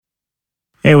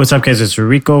Hey, what's up, guys? It's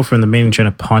Rico from the Made in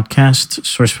China podcast,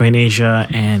 SourceFind Asia,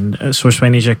 and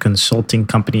SourceFind Asia Consulting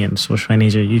Company and SourceFind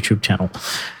Asia YouTube channel.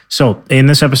 So, in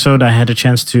this episode, I had a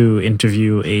chance to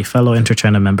interview a fellow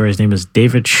Inter-China member. His name is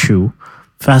David Xu.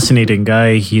 Fascinating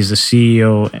guy. He's the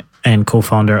CEO and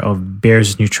co-founder of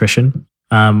Bears Nutrition,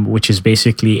 which is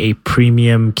basically a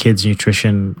premium kids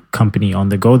nutrition company on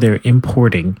the go. They're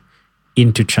importing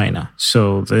into China.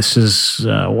 So this is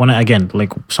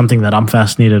something that I'm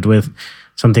fascinated with,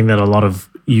 something that a lot of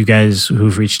you guys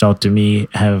who've reached out to me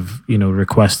have,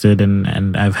 requested,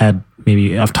 and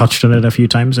I've touched on it a few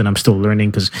times, and I'm still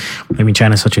learning because,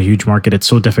 China is such a huge market. It's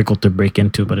so difficult to break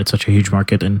into, but it's such a huge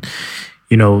market. And,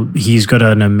 he's got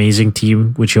an amazing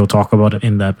team, which he'll talk about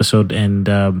in the episode. And,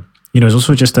 he's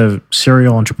also just a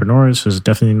serial entrepreneur, so it's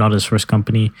definitely not his first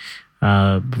company.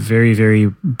 Very, very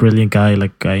brilliant guy.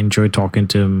 Like, I enjoyed talking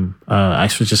to him. I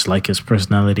actually just like his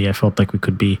personality. I felt like we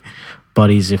could be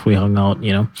buddies if we hung out,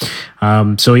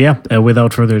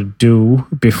 without further ado,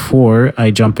 before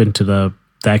I jump into the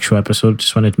actual episode,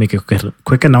 just wanted to make a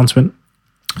quick announcement.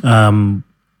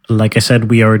 Like I said,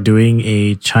 we are doing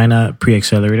a China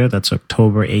pre-accelerator. That's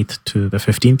October 8th to the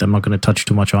 15th. I'm not going to touch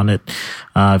too much on it.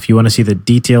 If you want to see the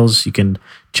details, you can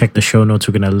check the show notes.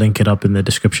 We're going to link it up in the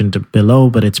description below,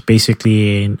 but it's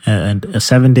basically a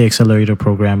 7-day accelerator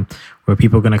program where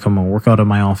people are going to come and work out of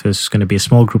my office. It's going to be a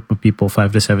small group of people,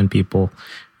 5 to 7 people,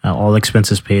 all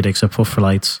expenses paid except for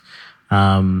flights.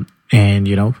 We're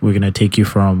going to take you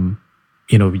from,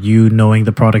 you knowing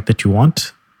the product that you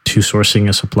want to sourcing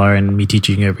a supplier and me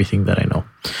teaching you everything that I know.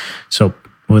 So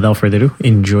without further ado,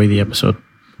 enjoy the episode.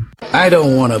 I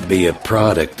don't want to be a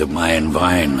product of my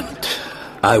environment.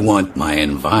 I want my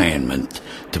environment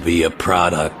to be a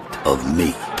product of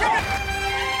me.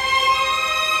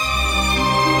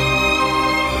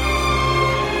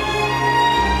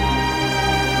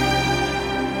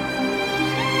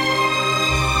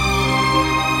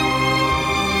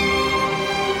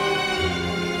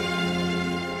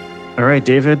 All right,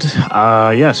 David.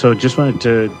 So just wanted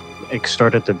to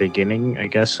start at the beginning, I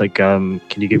guess. Can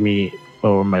you give me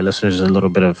or my listeners a little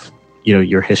bit of,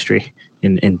 your history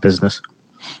in business?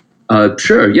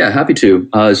 Sure. Yeah, happy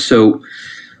to. So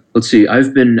let's see.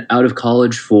 I've been out of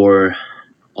college for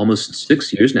almost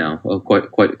 6 years now,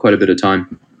 quite a bit of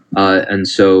time. And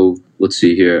so let's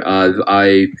see here.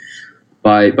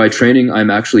 By training,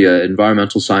 I'm actually an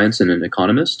environmental science and an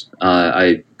economist.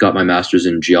 I got my master's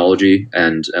in geology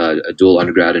and a dual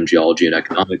undergrad in geology and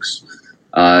economics.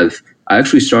 I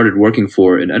actually started working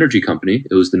for an energy company.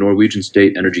 It was the Norwegian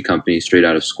State Energy Company straight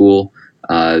out of school,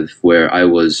 where I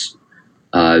was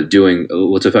doing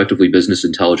what's effectively business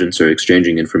intelligence or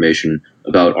exchanging information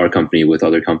about our company with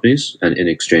other companies and in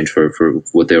exchange for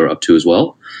what they were up to as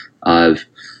well.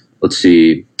 Let's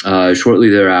see. Shortly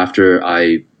thereafter,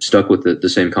 I stuck with the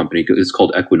same company. It's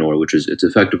called Equinor, it's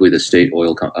effectively the state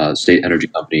energy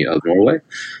company of Norway,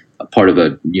 part of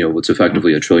what's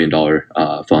effectively $1 trillion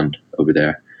fund over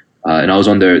there. And I was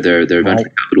on their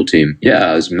venture capital team.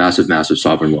 Yeah, it was a massive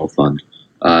sovereign wealth fund.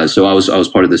 So I was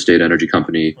part of the state energy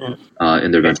company in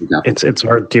their venture capital. It's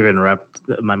hard to even wrap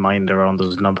my mind around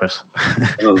those numbers.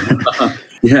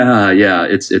 Yeah,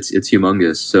 it's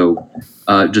humongous. So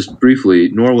just briefly,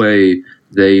 Norway,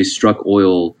 they struck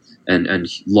oil and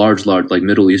large like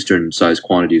Middle Eastern sized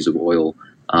quantities of oil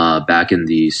back in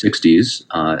the 60s,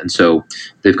 and so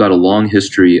they've got a long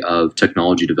history of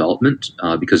technology development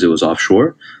because it was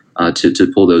offshore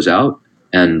to pull those out.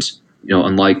 And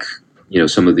unlike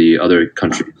some of the other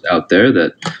countries out there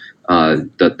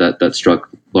that struck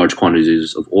large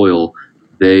quantities of oil,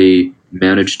 they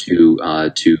managed to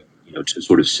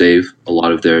sort of save a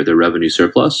lot of their revenue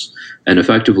surplus and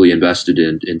effectively invested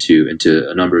into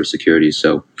a number of securities.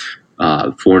 So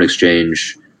foreign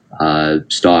exchange,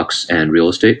 stocks, and real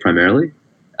estate primarily.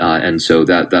 And so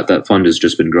that fund has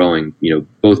just been growing,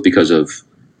 both because of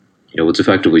what's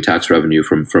effectively tax revenue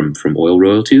from oil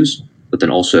royalties, but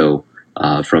then also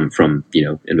from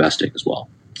investing as well.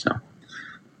 So,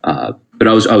 but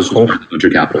I was cool. On the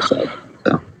venture capital side.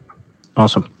 So.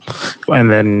 Awesome.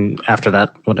 And then after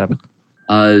that, what happened?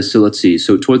 So let's see.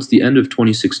 So towards the end of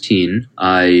 2016,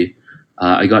 I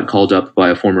got called up by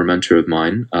a former mentor of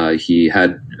mine. He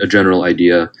had a general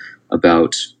idea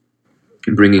about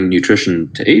bringing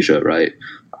nutrition to Asia, right?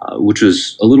 Which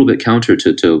was a little bit counter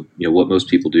to what most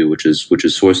people do, which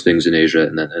is source things in Asia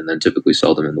and then typically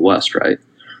sell them in the West, right?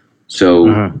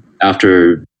 So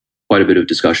after quite a bit of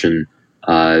discussion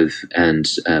and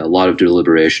a lot of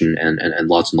deliberation and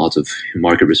lots of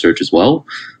market research as well,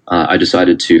 I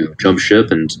decided to jump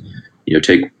ship and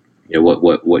take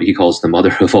what he calls the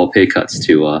mother of all pay cuts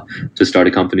to start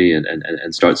a company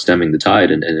and start stemming the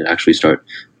tide and actually start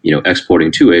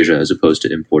exporting to Asia as opposed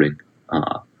to importing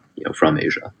from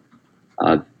Asia.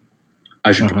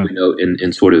 I should probably note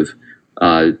in sort of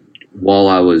while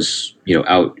I was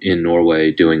out in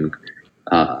Norway doing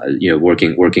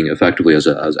working effectively as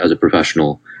a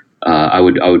professional, I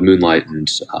would moonlight and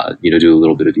do a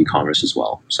little bit of e-commerce as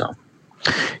well. So.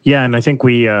 Yeah, and I think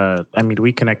we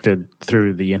connected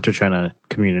through the Inter-China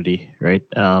community, right?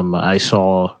 I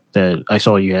saw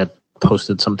you had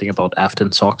posted something about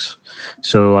Afton socks.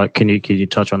 So can you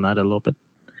touch on that a little bit?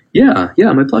 Yeah,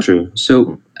 my pleasure.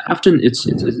 So Afton,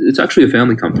 it's actually a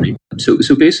family company.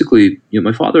 So basically,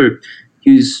 my father,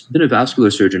 he's been a vascular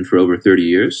surgeon for over 30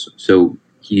 years. So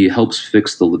he helps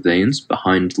fix the veins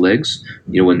behind legs.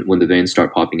 When the veins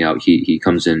start popping out, he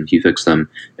comes in, he fixes them,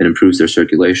 and improves their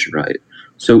circulation. Right.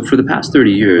 So for the past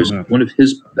 30 years, one of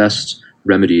his best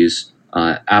remedies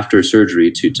after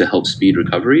surgery to help speed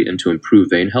recovery and to improve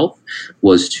vein health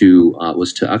was to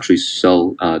actually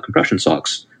sell compression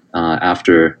socks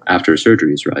after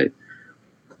surgeries. Right.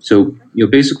 So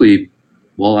basically,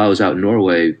 while I was out in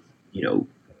Norway,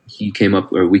 we came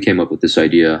up with this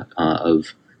idea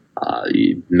of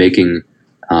making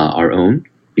our own,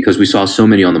 because we saw so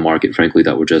many on the market, frankly,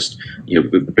 that were just,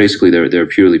 basically they're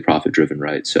purely profit driven,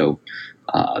 right? So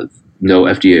no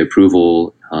FDA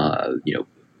approval,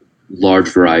 large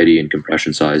variety in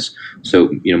compression size. So,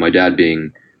 my dad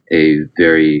being a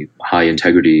very high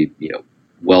integrity,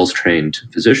 well trained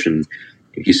physician,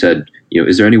 he said,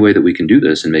 is there any way that we can do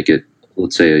this and make it,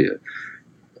 let's say,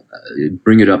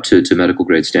 bring it up to medical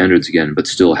grade standards again, but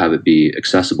still have it be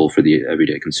accessible for the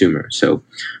everyday consumer? So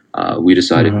we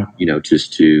decided,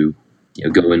 just to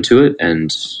go into it,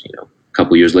 and a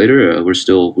couple of years later, we're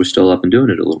still up and doing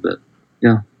it a little bit.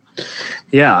 Yeah.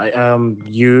 Yeah.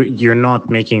 You're not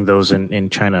making those in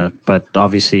China, but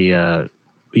obviously, I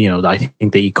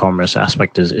think the e-commerce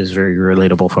aspect is very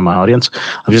relatable for my audience.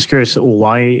 I'm just curious,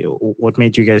 what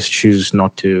made you guys choose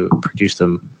not to produce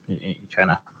them in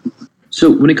China? So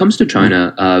when it comes to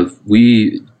China,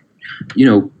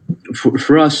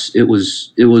 for us, it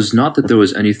was not that there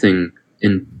was anything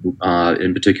in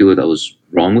particular that was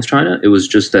wrong with China. It was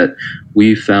just that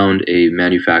we found a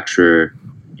manufacturer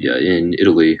in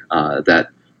Italy that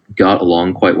got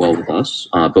along quite well with us,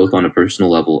 both on a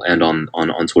personal level and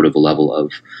on sort of a level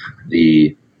of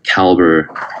the caliber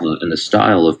and the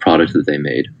style of product that they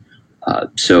made.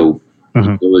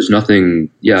 There was nothing.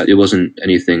 Yeah, it wasn't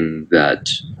anything that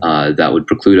would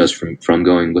preclude us from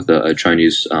going with a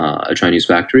Chinese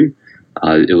factory.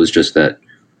 It was just that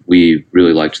we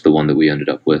really liked the one that we ended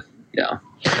up with. Yeah.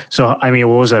 So, what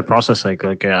was that process like?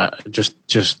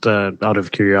 Just out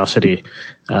of curiosity,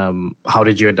 how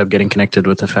did you end up getting connected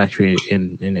with the factory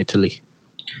in Italy?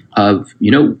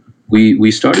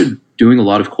 We started doing a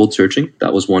lot of cold searching.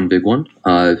 That was one big one.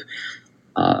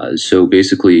 So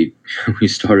basically, we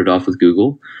started off with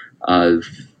Google.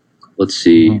 Let's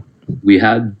see, we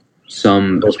had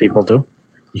some. Those people do.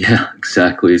 Yeah,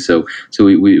 exactly. So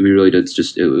we really did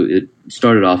just. It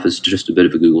started off as just a bit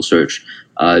of a Google search.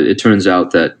 It turns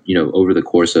out that over the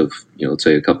course of let's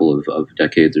say a couple of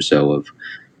decades or so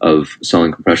of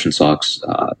selling compression socks,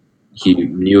 he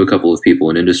knew a couple of people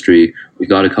in industry. We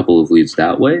got a couple of leads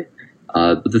that way.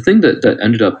 But the thing that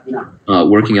ended up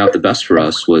working out the best for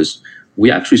us was we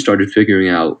actually started figuring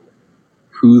out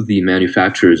who the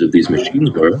manufacturers of these machines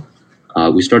were.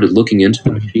 We started looking into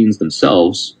the machines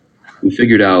themselves. We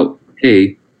figured out,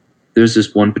 hey, there's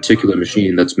this one particular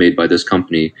machine that's made by this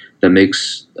company that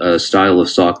makes a style of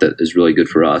sock that is really good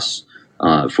for us,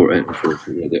 for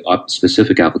the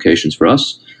specific applications for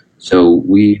us. So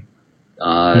we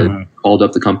called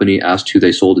up the company, asked who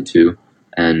they sold it to,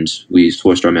 and we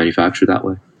sourced our manufacturer that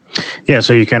way. Yeah,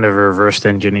 so you kind of reversed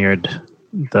engineered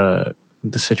the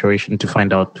situation to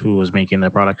find out who was making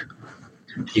the product.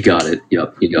 You got it.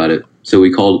 Yep, you got it. So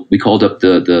we called up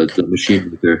the machine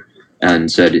maker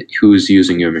and said, who's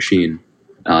using your machine?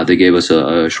 They gave us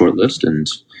a short list, and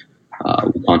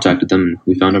we contacted them, and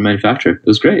we found our manufacturer. It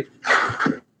was great.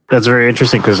 That's very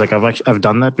interesting because I've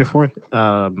done that before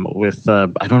with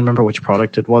I don't remember which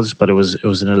product it was, but it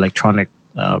was an electronic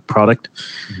product,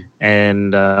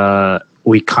 and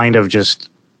we kind of just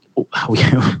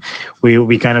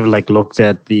we kind of looked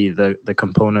at the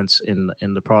components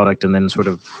in the product, and then sort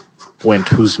of went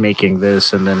who's making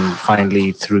this, and then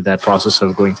finally through that process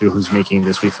of going through who's making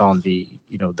this, we found the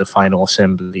final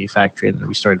assembly factory, and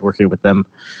we started working with them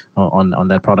on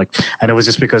that product. And it was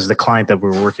just because the client that we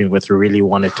were working with really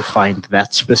wanted to find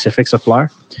that specific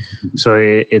supplier. So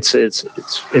it's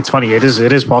funny. It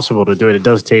is possible to do it. It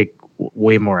does take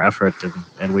way more effort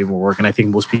and way more work. And I think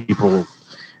most people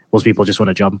just want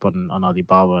to jump on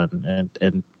Alibaba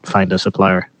and find a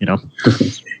supplier, you know?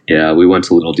 Yeah, we went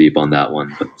a little deep on that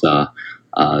one, but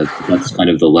that's kind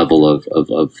of the level of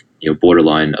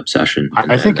borderline obsession.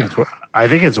 I think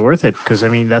it's worth it, because I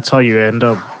mean that's how you end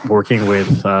up working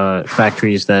with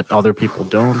factories that other people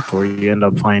don't, or you end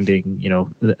up finding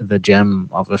the gem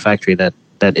of a factory that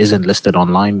isn't listed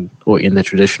online or in the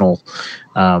traditional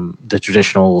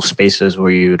spaces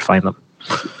where you would find them.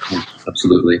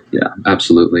 Absolutely, yeah,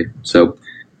 absolutely. So,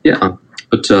 yeah,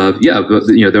 but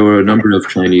there were a number of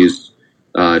Chinese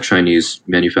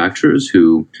manufacturers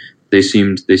who they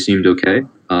seemed okay.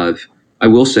 I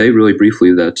will say really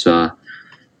briefly that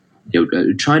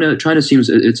China seems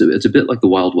it's a bit like the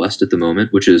Wild West at the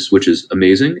moment, which is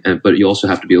amazing, but you also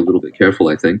have to be a little bit careful,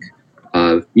 I think.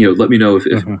 Let me know if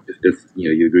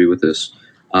you agree with this.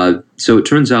 So it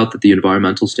turns out that the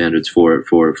environmental standards for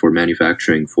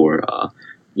manufacturing for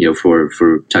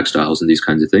textiles and these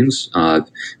kinds of things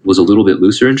was a little bit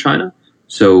looser in China.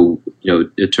 So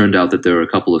it turned out that there were a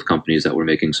couple of companies that were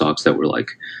making socks that were like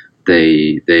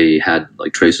they had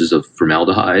like traces of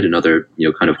formaldehyde and other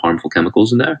kind of harmful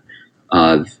chemicals in there.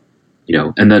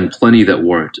 And then plenty that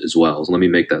weren't as well. So let me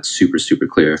make that super, super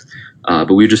clear.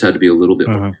 But we just had to be a little bit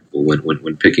more careful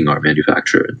when picking our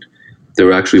manufacturer. And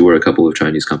there actually were a couple of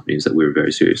Chinese companies that we were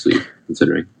very seriously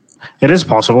considering. It is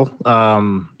possible.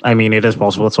 It is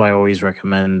possible. That's why I always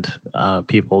recommend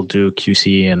people do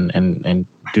QC and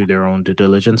do their own due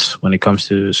diligence when it comes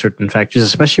to certain factories,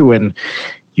 especially when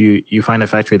you find a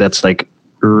factory that's like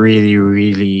really,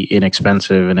 really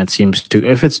inexpensive, and it seems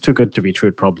if it's too good to be true,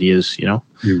 it probably is. You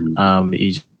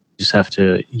just have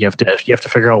to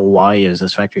figure out why is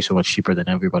this factory so much cheaper than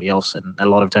everybody else, and a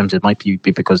lot of times it might be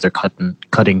because they're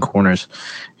cutting corners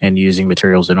and using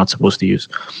materials they're not supposed to use.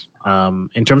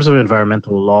 In terms of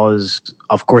environmental laws,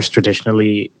 of course,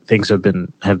 traditionally things have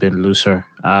been looser,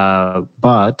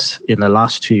 but in the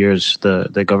last 2 years,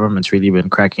 the government's really been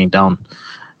cracking down,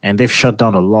 and they've shut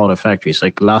down a lot of factories.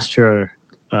 Like last year,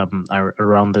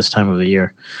 around this time of the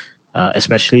year,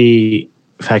 especially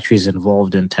factories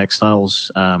involved in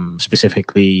textiles,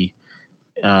 specifically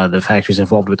the factories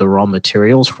involved with the raw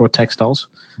materials for textiles,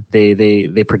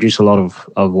 they produce a lot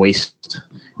of waste,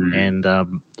 and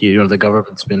the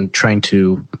government's been trying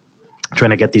to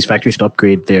get these factories to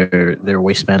upgrade their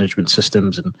waste management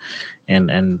systems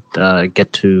and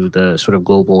get to the sort of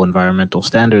global environmental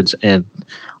standards. And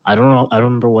I don't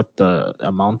remember what the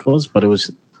amount was, but it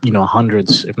was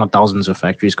hundreds, if not thousands, of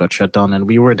factories got shut down, and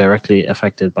we were directly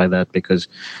affected by that because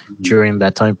during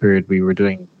that time period we were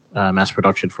doing mass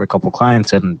production for a couple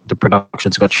clients, and the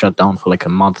productions got shut down for like a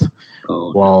month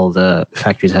while the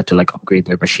factories had to like upgrade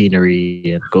their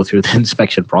machinery and go through the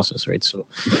inspection process, right? So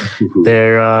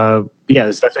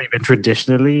it's definitely been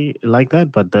traditionally like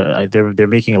that, but they're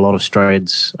making a lot of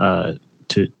strides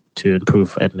to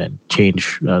improve and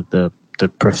change the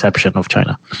perception of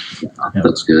China. Yeah.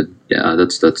 That's good. Yeah,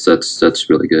 that's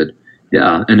really good.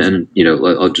 Yeah, and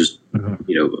I'll just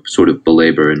sort of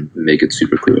belabor and make it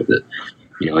super clear that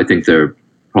I think there are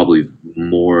probably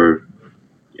more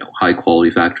high quality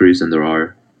factories than there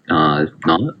are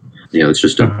not. It's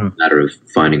just a matter of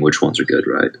finding which ones are good,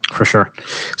 right? For sure.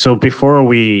 So before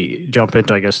we jump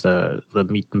into, I guess, the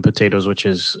meat and potatoes, which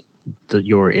is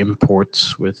your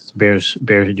imports with Bear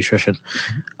Nutrition,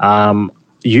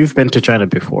 you've been to China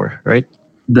before, right?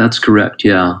 That's correct.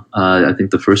 Yeah, I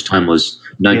think the first time was.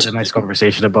 We had a nice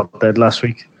conversation about that last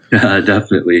week.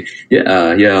 Definitely.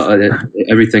 Yeah.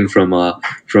 Everything from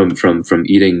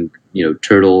eating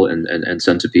turtle and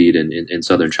centipede in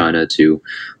southern China to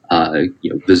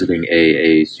visiting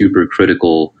a super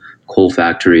critical coal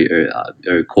factory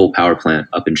or coal power plant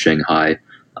up in Shanghai,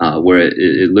 where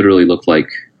it literally looked like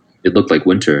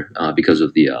winter because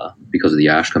of the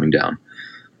ash coming down.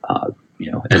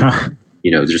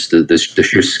 Just the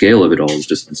sheer scale of it all is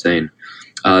just insane.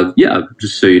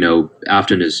 Just so you know,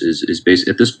 Afton is based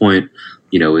at this point.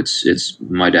 It's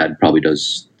my dad probably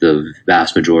does the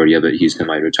vast majority of it. He's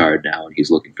semi-retired now, and he's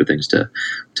looking for things to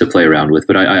play around with.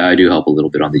 But I do help a little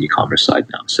bit on the e-commerce side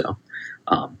now. So,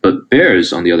 but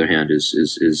Bears, on the other hand, is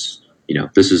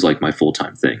this is like my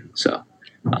full-time thing. So,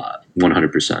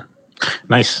 100%.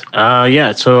 Nice.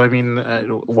 So I mean,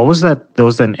 what was that? There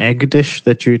was an egg dish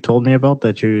that you told me about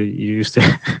that you used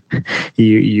to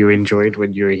you enjoyed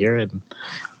when you were here, and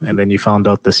then you found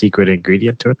out the secret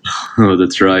ingredient to it. Oh,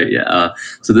 that's right. Yeah.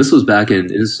 So this was I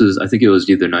think it was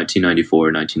either 1994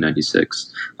 or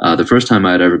 1996. The first time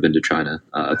I had ever been to China.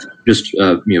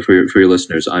 For your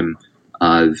listeners, I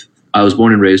was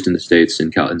born and raised in the States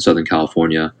in Southern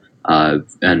California.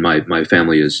 and my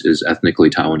family is ethnically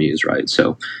Taiwanese, right?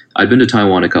 So I'd been to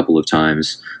Taiwan a couple of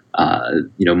times.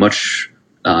 Much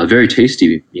very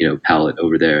tasty, palate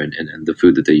over there, and the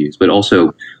food that they use, but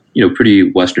also,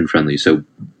 pretty Western friendly. So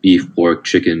beef, pork,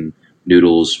 chicken,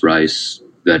 noodles, rice,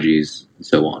 veggies, and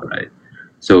so on, right?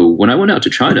 So when I went out to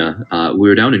China, we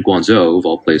were down in Guangzhou, of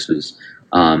all places.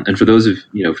 And for those of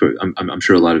I'm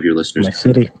sure a lot of your listeners, My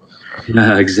city.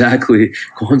 Yeah, exactly.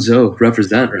 Guangzhou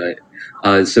represent, right?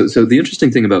 So the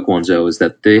interesting thing about Guangzhou is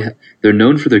that they're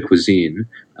known for their cuisine,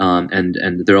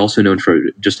 and they're also known for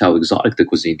just how exotic the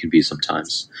cuisine can be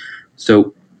sometimes.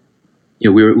 So, we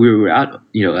were at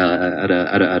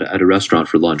at a restaurant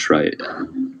for lunch, right?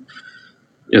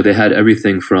 They had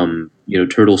everything from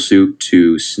turtle soup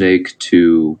to snake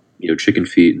to chicken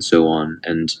feet and so on.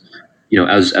 And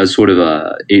as sort of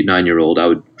a 8-9-year-old, I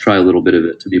would try a little bit of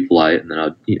it to be polite, and then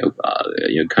I'd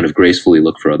kind of gracefully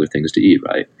look for other things to eat,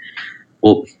 right?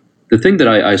 Well, the thing that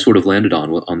I sort of landed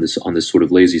on this sort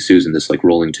of lazy Susan, this like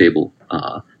rolling table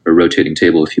or rotating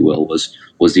table, if you will, was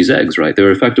these eggs, right? They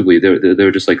were effectively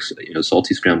they're just like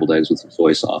salty scrambled eggs with some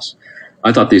soy sauce.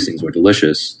 I thought these things were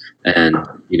delicious, and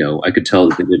I could tell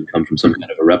that they didn't come from some kind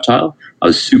of a reptile. I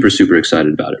was super super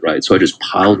excited about it, right? So I just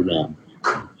piled it on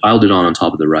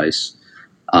top of the rice.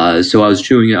 So I was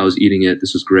chewing it, I was eating it.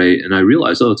 This was great, and I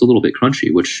realized, it's a little bit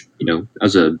crunchy, which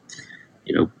as a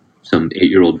some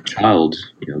 8-year-old child,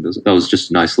 that was just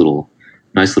a nice little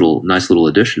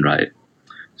addition, right?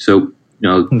 So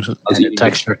I was eating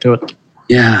texture to it.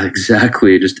 Yeah,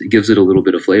 exactly. It gives it a little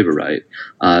bit of flavor, right?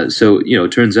 So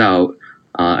it turns out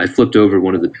I flipped over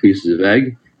one of the pieces of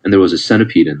egg, and there was a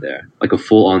centipede in there, like a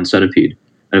full-on centipede.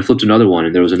 And I flipped another one,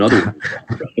 and there was another one.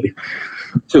 Right?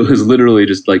 So it was literally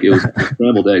just like, it was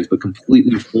scrambled eggs, but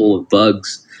completely full of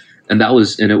bugs. And it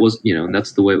was, and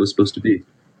that's the way it was supposed to be.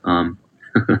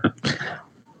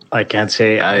 I can't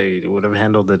say I would have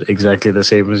handled it exactly the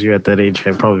same as you at that age.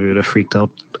 I probably would have freaked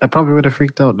out.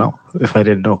 Now if I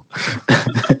didn't know.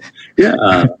 Yeah.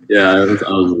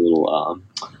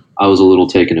 I was a little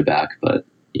taken aback, but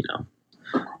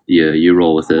you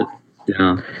roll with it.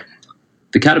 Yeah.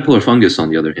 The caterpillar fungus, on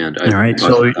the other hand, I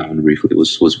briefly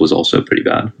was also pretty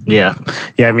bad. Yeah.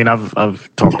 I mean,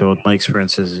 I've talked about my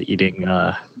experiences eating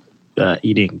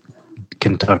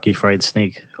Kentucky Fried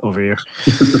Snake over here.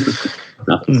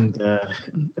 And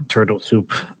turtle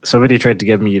soup. Somebody tried to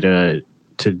get me to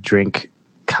drink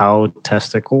cow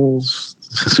testicles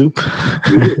soup,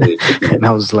 and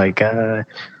I was like,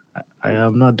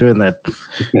 I'm not doing that.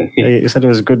 He said it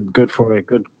was good for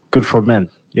men.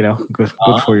 Good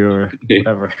for your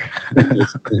whatever.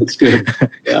 That's good.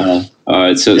 Yeah. All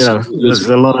right. So there's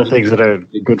a lot of things that are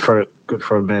good for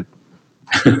men.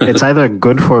 It's either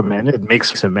good for men, it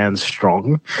makes a man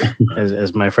strong,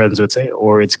 as my friends would say,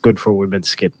 or it's good for women's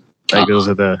skin. Like those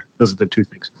are the two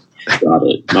things. Got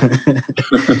it.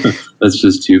 That's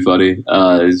just too funny.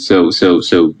 So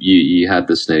you had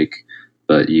the snake,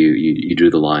 but you drew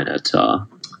the line at the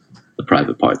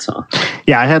private parts, huh?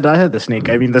 Yeah, I had the snake.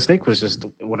 I mean, the snake was just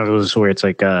one of those where it's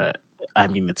like,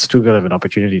 it's too good of an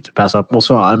opportunity to pass up.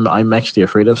 Also, I'm actually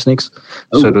afraid of snakes,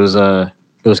 so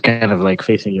it was kind of like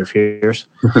facing your fears.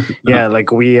 Yeah,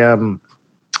 like we you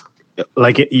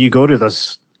go to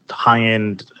this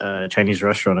high-end Chinese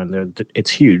restaurant, and it's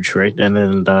huge, right? And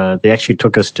then they actually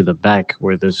took us to the back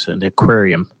where there's an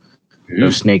aquarium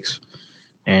of snakes,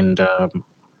 and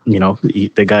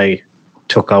the guy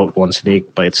took out one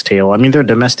snake by its tail. I mean, they're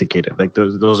domesticated, like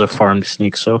those are farmed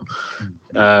snakes. So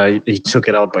he took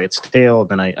it out by its tail.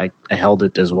 Then I held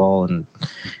it as well, and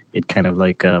it kind of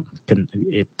like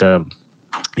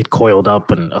it coiled up,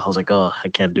 and I was like, oh, I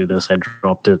can't do this. I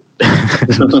dropped it.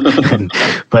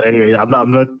 But anyway, I'm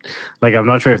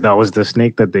not sure if that was the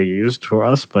snake that they used for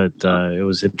us, but it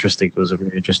was interesting. It was a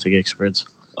very interesting experience.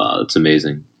 It's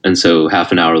amazing. And so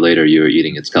half an hour later, you were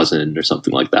eating its cousin or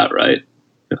something like that, right?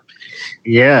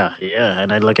 Yeah.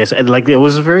 And like I said, like it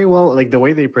was very well, like the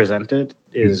way they presented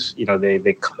is,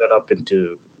 they cut it up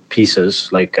into pieces.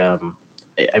 Like,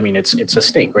 it's a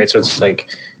snake, right? So it's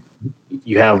like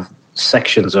you have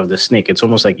sections of the snake. It's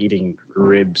almost like eating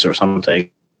ribs or something.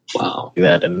 Wow. Like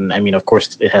that. And I mean, of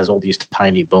course, it has all these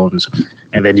tiny bones,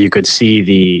 and then you could see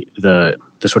the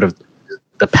sort of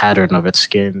the pattern of its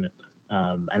skin,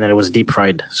 and then it was deep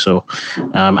fried. So,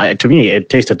 to me, it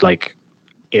tasted like.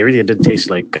 It really did taste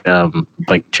like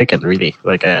chicken, really.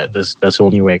 Like that's the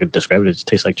only way I could describe it. It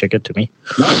tastes like chicken to me.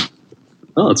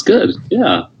 Oh, it's good.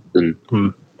 Yeah. Then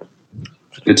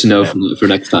good to know for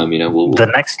next time. We'll the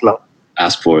next level.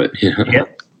 Ask for it. Yeah.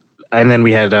 And then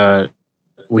we had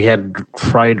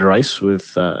fried rice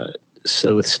with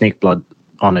snake blood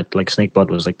on it. Like snake blood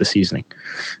was like the seasoning.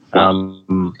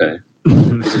 Okay.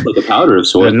 Is it like a powder of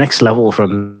sorts? The next level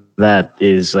from that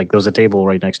is like there was a table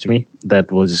right next to me that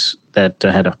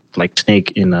had a like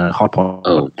snake in a hot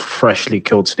pot, freshly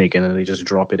killed snake, and then they just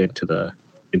drop it into the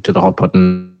hot pot.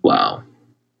 And wow,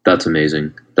 that's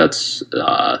amazing. That's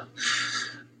All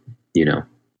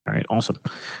right, awesome.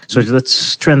 So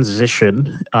let's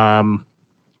transition.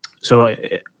 So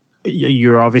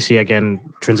you're obviously again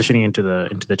transitioning into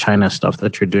the China stuff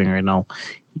that you're doing right now.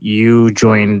 You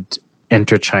joined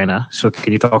Enter China. So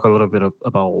can you talk a little bit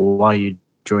about why you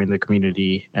joined the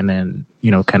community, and then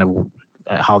kind of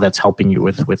how that's helping you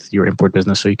with your import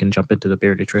business, so you can jump into the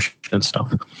Bare Nutrition and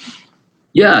stuff?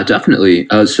 Yeah, definitely.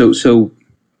 So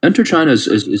Enter China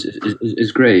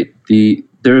is great.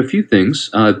 There are a few things.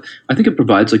 I think it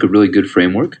provides like a really good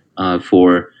framework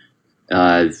for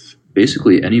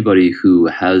basically anybody who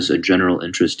has a general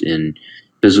interest in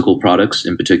physical products,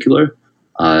 in particular,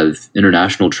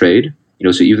 international trade.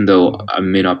 So even though I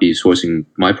may not be sourcing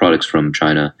my products from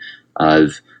China,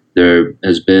 there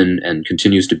has been and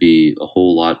continues to be a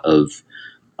whole lot of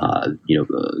a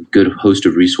good host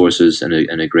of resources and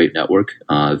a great network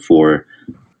for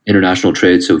international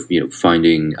trade. So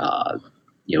finding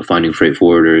freight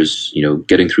forwarders,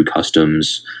 getting through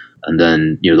customs, and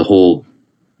then the whole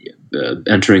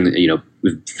entering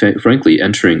frankly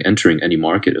entering any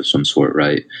market of some sort,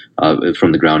 right,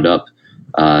 from the ground up.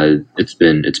 It's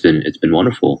been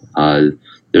wonderful.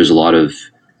 There's a lot of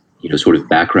sort of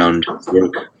background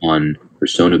work on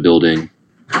persona building,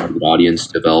 target audience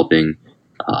developing,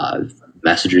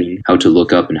 messaging, how to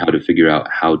look up and how to figure out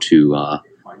how to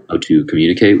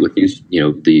communicate with these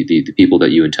the people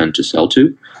that you intend to sell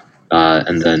to,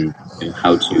 and then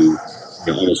how to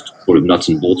almost sort of nuts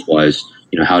and bolts wise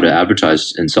how to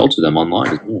advertise and sell to them online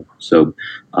as well. So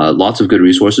lots of good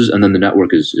resources, and then the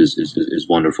network is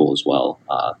wonderful as well.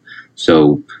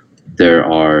 So there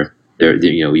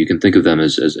you can think of them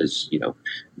as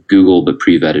Google but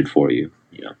pre-vetted for you.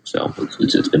 So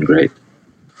it's been great,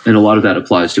 and a lot of that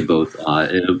applies to both.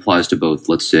 It applies to both.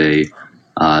 Let's say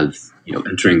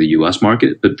entering the U.S.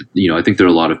 market, but I think there are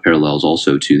a lot of parallels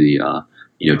also to the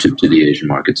to the Asian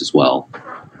markets as well.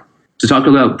 To talk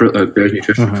about Bears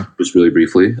Nutrition just really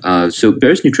briefly. So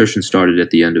Bears Nutrition started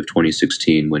at the end of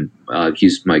 2016 when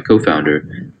he's my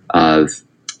co-founder.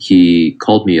 He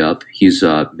called me up. His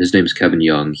name is Kevin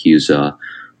Young. He was the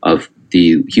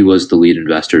lead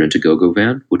investor into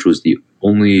GoGoVan, which was the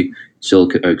only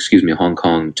Hong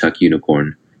Kong tech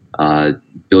unicorn, $1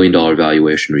 billion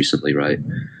valuation recently, right?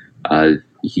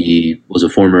 He was a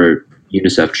former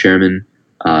UNICEF chairman.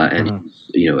 And he's,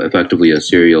 effectively a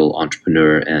serial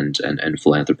entrepreneur and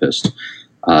philanthropist.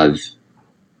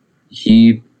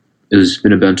 He has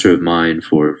been a mentor of mine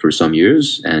for some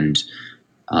years, and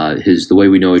the way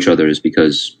we know each other is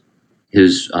because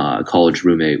his college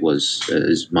roommate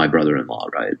is my brother-in-law,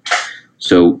 right?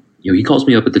 So he calls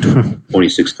me up at the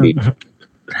 2016.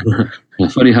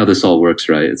 Funny how this all works,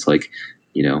 right? It's like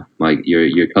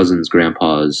your cousin's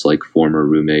grandpa's like former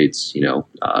roommates,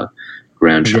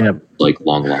 grandchild, like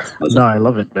long lost cousin. No, I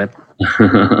love it, man.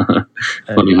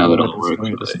 Funny how it all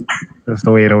works. That's the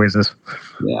way it always is.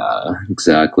 Yeah,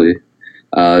 exactly.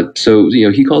 So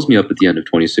he calls me up at the end of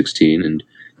 2016, and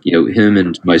him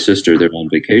and my sister, they're on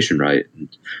vacation, right? And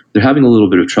they're having a little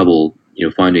bit of trouble,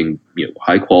 finding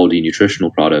high quality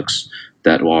nutritional products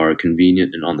that are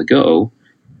convenient and on the go,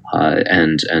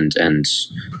 and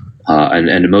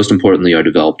most importantly are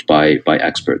developed by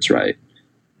experts, right?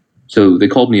 So they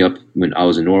called me up when I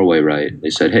was in Norway, right? They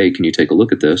said, "Hey, can you take a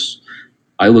look at this?"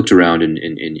 I looked around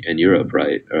in Europe,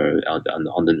 right, or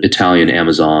on the Italian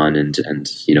Amazon and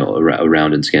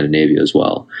around in Scandinavia as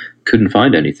well. Couldn't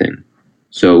find anything.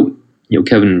 So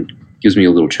Kevin gives me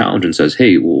a little challenge and says,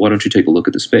 "Hey, well, why don't you take a look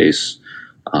at the space?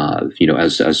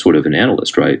 As sort of an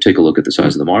analyst, right? Take a look at the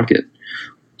size of the market."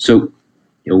 So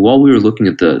while we were looking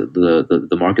at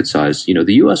the market size,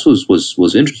 the U.S.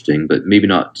 was interesting, but maybe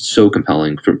not so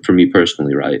compelling for me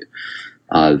personally, right?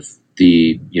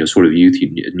 The sort of youth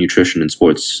nutrition and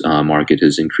sports market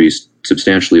has increased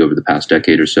substantially over the past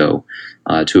decade or so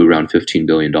to around $15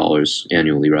 billion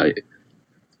annually, right?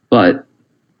 But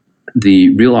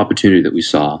the real opportunity that we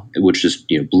saw, which just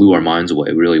blew our minds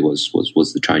away, really was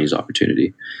the Chinese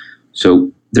opportunity.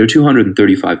 So there are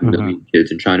 235 million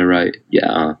kids in China, right?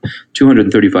 Yeah,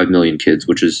 235 million kids,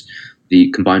 which is the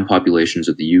combined populations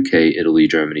of the UK, Italy,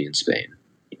 Germany, and Spain.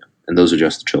 And those are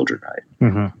just the children, right?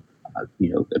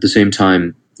 At the same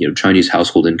time, Chinese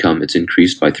household income, it's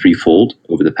increased by threefold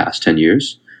over the past 10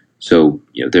 years. So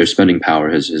their spending power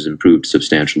has improved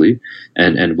substantially,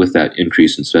 and with that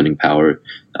increase in spending power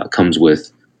comes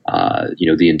with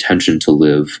the intention to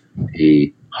live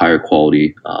a higher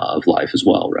quality of life as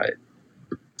well, right?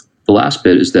 The last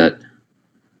bit is that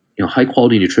high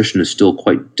quality nutrition is still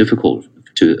quite difficult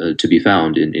to be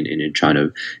found in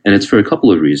China, and it's for a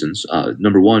couple of reasons.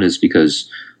 Number one is because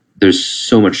there's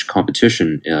so much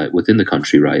competition within the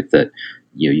country, right? That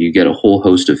you get a whole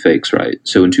host of fakes, right?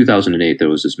 So in 2008, there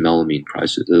was this melamine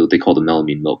crisis. They call the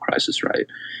melamine milk crisis, right?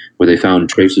 Where they found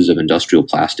traces of industrial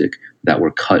plastic that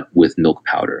were cut with milk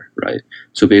powder, right?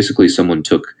 So basically, someone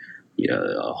took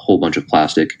a whole bunch of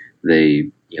plastic.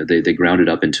 They ground it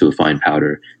up into a fine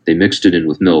powder. They mixed it in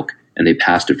with milk, and they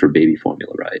passed it for baby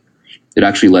formula, right? It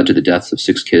actually led to the deaths of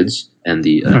 6 kids and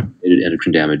the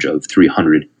endocrine damage of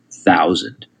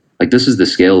 300,000. Like, this is the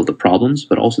scale of the problems,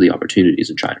 but also the opportunities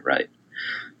in China, right?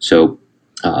 So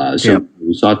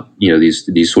we saw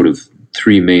these sort of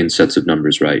 3 main sets of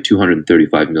numbers, right?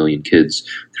 235 million kids,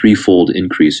 threefold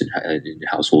increase in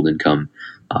household income,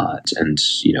 and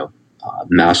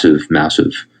massive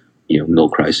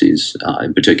milk crises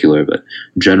in particular, but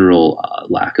general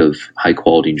lack of high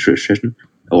quality nutrition,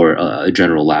 or a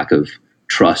general lack of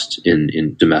trust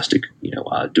in domestic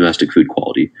food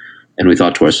quality. And we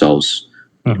thought to ourselves,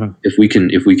 if we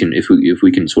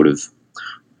can sort of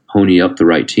pony up the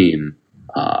right team,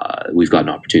 we've got an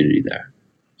opportunity there.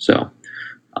 So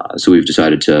we've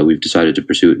decided to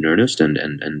pursue it in earnest, and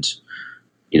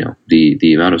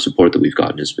the amount of support that we've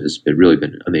gotten has really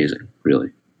been amazing,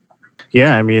 really.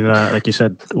 Yeah, I mean, like you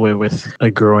said, with a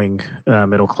growing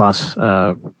middle class,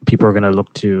 people are going to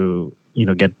look to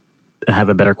have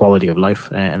a better quality of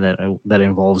life, and that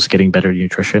involves getting better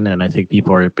nutrition. And I think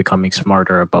people are becoming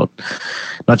smarter about,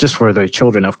 not just for their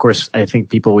children. Of course, I think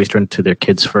people always turn to their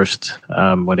kids first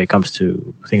when it comes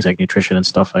to things like nutrition and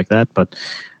stuff like that. But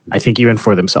I think even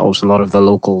for themselves, a lot of the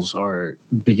locals are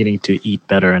beginning to eat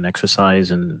better and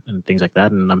exercise and things like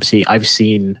that. And I've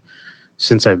seen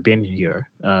since I've been here,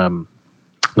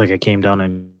 like I came down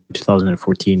in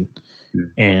 2014,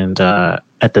 and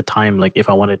at the time, like if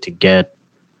I wanted to get,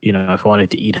 if I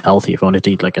wanted to eat healthy, if I wanted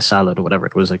to eat like a salad or whatever,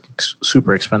 it was like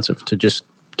super expensive to just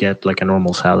get like a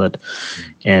normal salad.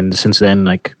 And since then,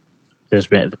 like there's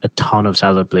been a ton of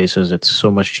salad places. It's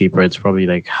so much cheaper. It's probably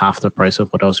like half the price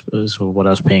of what I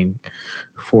was paying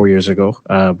 4 years ago.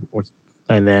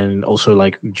 And then also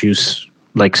like juice,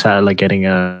 like getting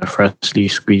a freshly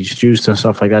squeezed juice and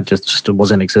stuff like that just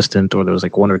wasn't existent, or there was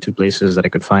like 1 or 2 places that I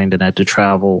could find, and I had to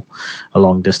travel a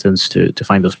long distance to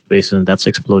find those places, and that's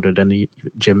exploded. And the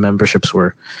gym memberships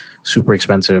were super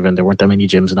expensive, and there weren't that many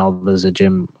gyms. Now there's a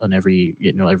gym on every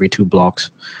 2 blocks,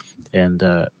 and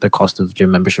the cost of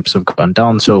gym memberships have gone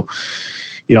down. So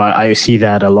I see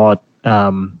that a lot,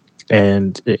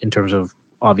 and in terms of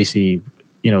obviously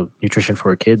nutrition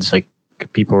for kids, like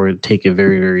people take it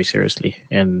very, very seriously.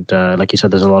 And like you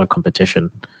said, there's a lot of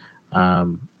competition.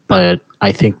 But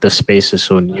I think the space is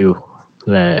so new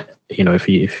that,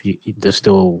 if there's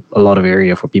still a lot of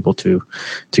area for people to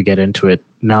get into it.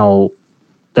 Now,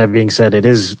 that being said, it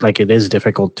is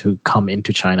difficult to come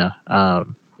into China,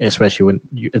 especially when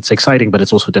it's exciting, but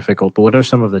it's also difficult. But what are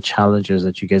some of the challenges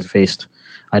that you guys faced?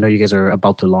 I know you guys are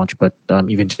about to launch, but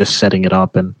even just setting it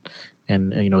up and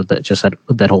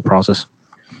that whole process.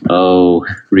 Oh,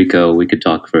 Rico, we could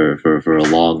talk for a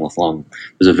long.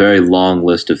 There's a very long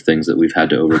list of things that we've had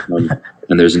to overcome,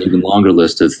 and there's an even longer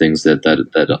list of things that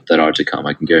are to come.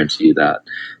 I can guarantee you that.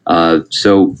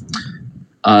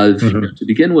 To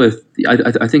begin with,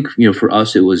 I think for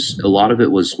us, it was a lot of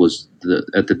it was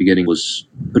at the beginning was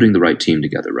putting the right team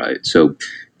together, right? So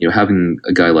having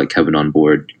a guy like Kevin on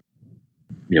board,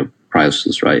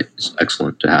 priceless, right? It's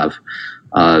excellent to have.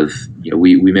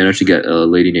 We managed to get a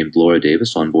lady named Laura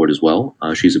Davis on board as well.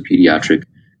 She's a pediatric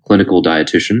clinical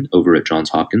dietitian over at Johns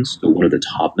Hopkins, so one of the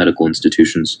top medical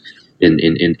institutions in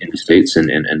the States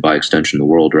and by extension the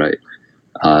world, right?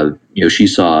 She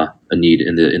saw a need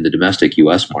in the domestic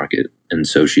U.S. market, and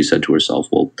so she said to herself,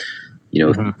 well,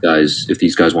 if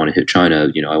these guys want to hit China,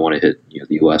 I want to hit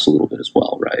the U.S. a little bit as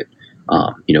well, right?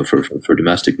 For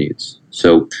domestic needs.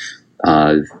 So.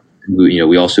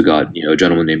 We also got a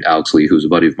gentleman named Alex Lee, who's a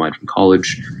buddy of mine from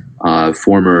college,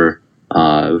 former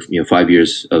 5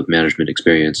 years of management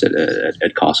experience at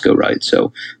Costco, right?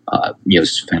 So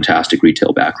fantastic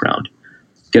retail background.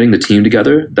 Getting the team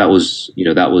together, it was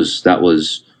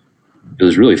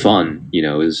really fun.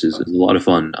 It was a lot of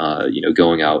fun.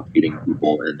 Going out, meeting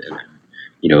people, and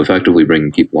effectively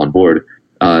bringing people on board.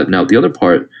 Now the other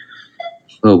part,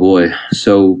 oh boy,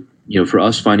 so. For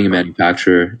us, finding a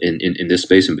manufacturer in this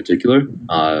space in particular,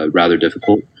 rather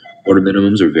difficult. Order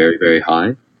minimums are very, very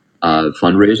high.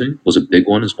 Fundraising was a big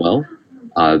one as well.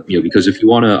 Because if you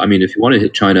want to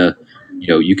hit China,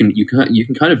 you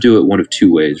can kind of do it one of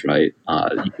two ways, right?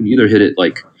 You can either hit it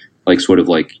like sort of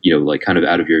like like kind of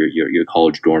out of your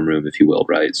college dorm room, if you will,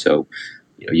 right? So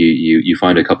you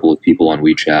find a couple of people on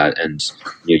WeChat, and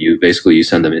you basically you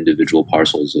send them individual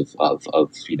parcels of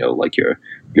like your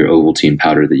Ovaltine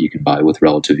powder that you can buy with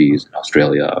relative ease in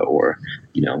Australia, or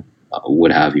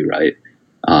what have you, right?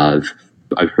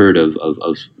 I've heard of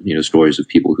stories of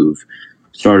people who've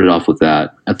started off with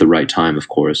that at the right time, of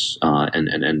course,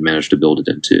 and managed to build it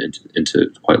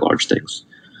into quite large things.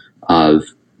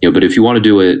 But if you want to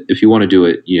do it,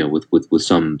 with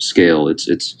some scale,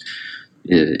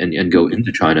 and go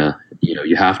into China,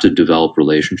 you have to develop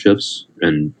relationships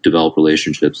and develop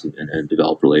relationships.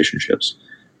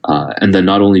 And then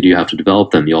not only do you have to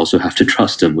develop them, you also have to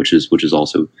trust them, which is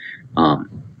also,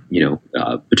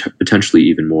 potentially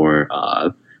even more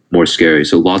scary.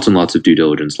 So lots and lots of due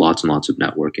diligence, lots and lots of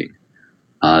networking.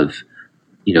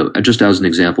 Just as an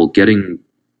example, getting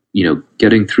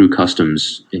through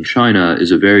customs in China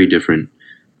is a very different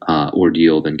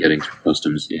ordeal than getting through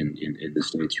customs in the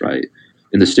States, right?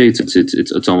 In the States,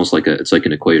 it's almost like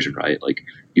an equation, right? Like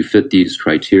you fit these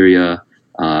criteria,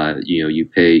 you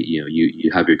pay,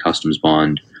 you have your customs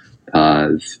bond,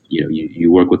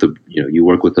 you work with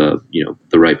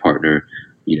the right partner,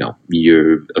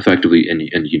 you're effectively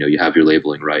and you have your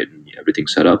labeling right and everything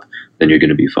set up, then you're going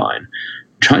to be fine.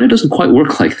 China doesn't quite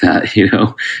work like that,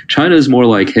 China is more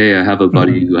like, hey, I have a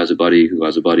buddy who has a buddy who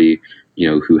has a buddy,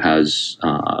 who has,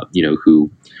 who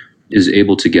is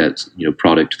able to get,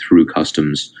 product through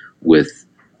customs with,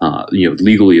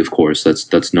 legally, of course,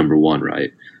 that's number one,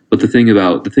 right? But the thing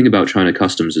about China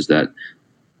customs is that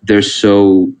they're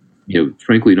so,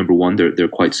 frankly, number one, they're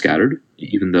quite scattered,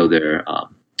 even though there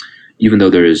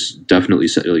is definitely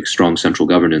like strong central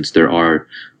governance, there are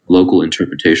local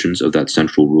interpretations of that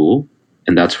central rule,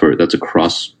 and that's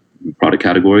across product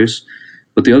categories.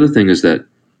 But the other thing is that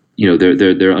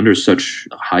they're under such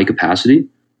high capacity,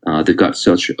 they've got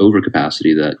such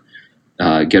overcapacity that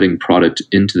getting product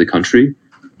into the country,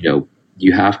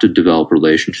 you have to develop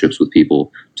relationships with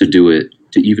people to do it,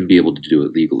 to even be able to do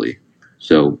it legally.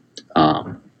 So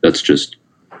that's just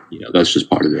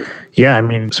part of it. Yeah, I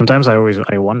mean, sometimes I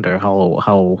wonder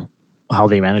how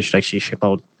they manage to actually ship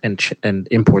out and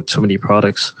import so many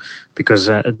products, because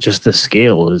just the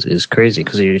scale is crazy.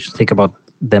 Because you just think about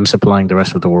them supplying the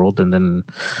rest of the world, and then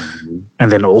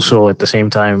also at the same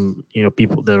time,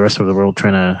 the rest of the world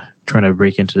trying to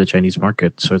break into the Chinese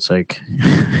market. So it's like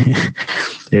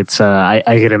I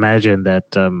can imagine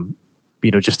that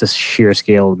just the sheer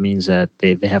scale means that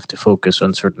they have to focus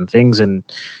on certain things, and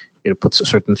it puts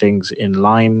certain things in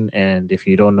line. And if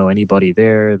you don't know anybody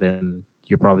there, then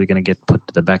you're probably going to get put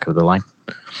to the back of the line.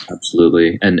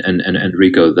 Absolutely, and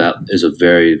Rico, that is a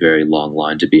very, very long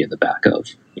line to be in the back of.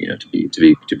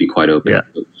 To be quite open.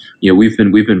 Yeah. We've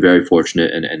been very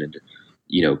fortunate, and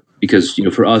because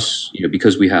for us,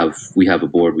 because we have a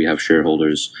board, we have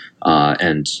shareholders,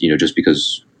 and just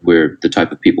because we're the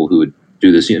type of people who would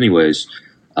do this anyways,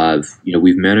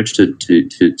 we've managed to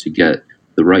get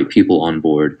the right people on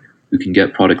board who can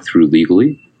get product through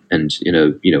legally and in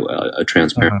a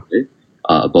transparent way,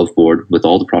 above board with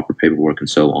all the proper paperwork and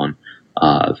so on.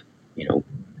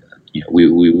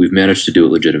 We've managed to do it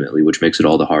legitimately, which makes it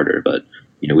all the harder. But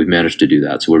we've managed to do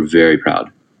that, so we're very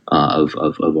proud of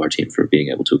our team for being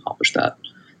able to accomplish that.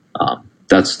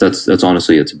 That's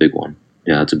honestly, it's a big one.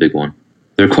 Yeah, it's a big one.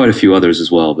 There are quite a few others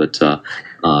as well, but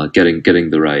getting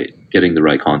the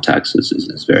right contacts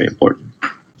is very important.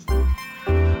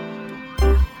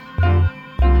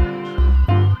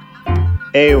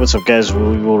 Hey, what's up, guys?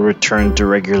 We will return to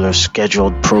regular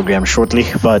scheduled program shortly,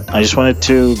 but I just wanted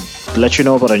to let you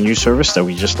know about a new service that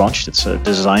we just launched. It's a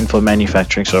design for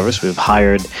manufacturing service. We've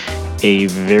hired a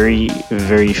very,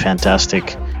 very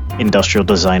fantastic industrial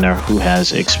designer who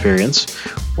has experience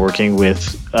working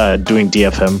with doing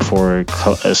DFM for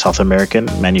South American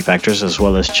manufacturers as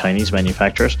well as Chinese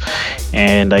manufacturers.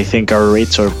 And I think our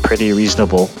rates are pretty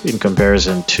reasonable in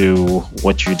comparison to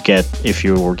what you'd get if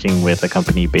you're working with a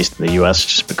company based in the US,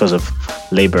 just because of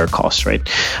labor costs, right?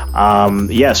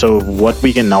 So what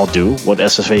we can now do, what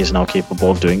SFA is now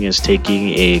capable of doing, is taking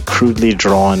a crudely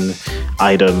drawn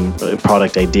item,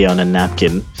 product idea on a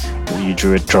napkin. You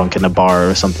drew it drunk in a bar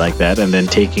or something like that, and then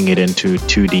taking it into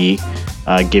 2D,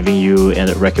 giving you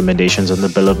recommendations on the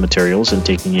bill of materials, and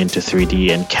taking it into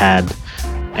 3D and CAD,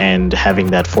 and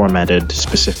having that formatted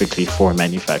specifically for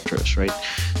manufacturers, right?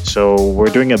 So we're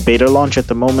doing a beta launch at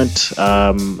the moment.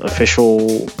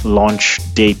 Official launch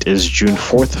date is June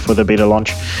 4th for the beta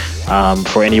launch.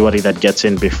 For anybody that gets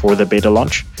in before the beta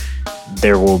launch,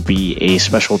 there will be a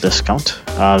special discount.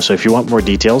 So if you want more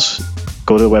details,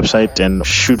 go to the website and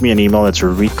shoot me an email. It's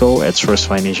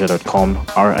rico@sourcefineasia.com,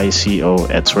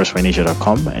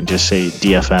 RICO@sourcefineasia.com, and just say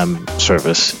DFM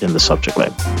service in the subject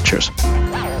line. Cheers.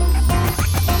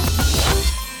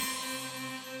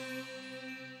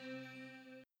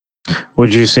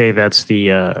 Would you say that's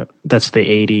the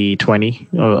 80-20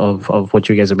 of what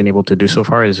you guys have been able to do so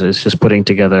far? Is just putting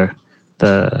together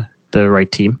the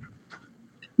right team?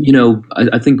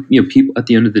 I think people at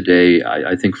the end of the day,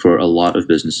 I think for a lot of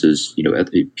businesses,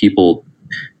 people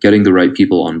getting the right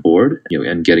people on board,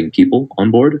 and getting people on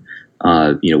board,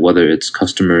 whether it's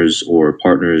customers or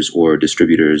partners or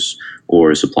distributors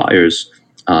or suppliers,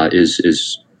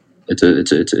 it's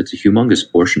a humongous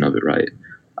portion of it, right?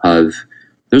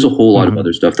 There's a whole lot of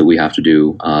other stuff that we have to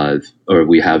do, or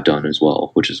we have done as well,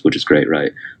 which is great,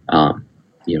 right?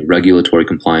 Regulatory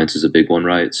compliance is a big one,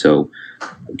 right? So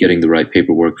getting the right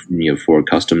paperwork, for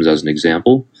customs, as an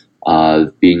example,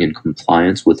 being in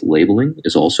compliance with labeling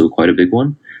is also quite a big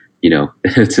one.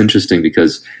 It's interesting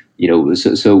because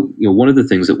one of the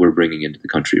things that we're bringing into the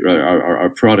country, right, our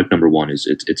product number one is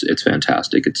it's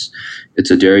fantastic. It's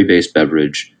a dairy-based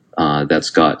beverage that's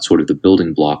got sort of the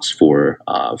building blocks for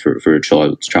a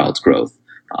child's growth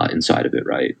inside of it,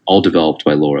 right? All developed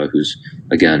by Laura, who's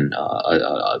again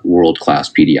a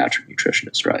world-class pediatric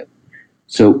nutritionist, right?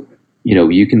 So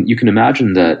you can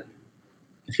imagine that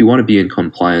if you want to be in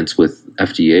compliance with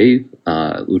FDA,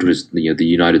 which is the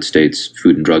United States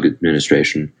Food and Drug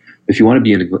Administration, if you want to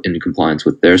be in compliance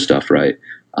with their stuff, right?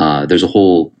 There's a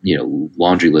whole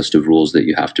laundry list of rules that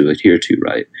you have to adhere to,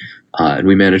 right? And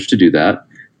we managed to do that.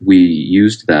 We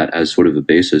used that as sort of a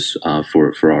basis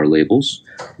for our labels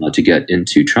to get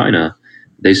into China.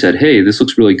 They said, "Hey, this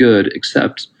looks really good,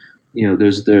 except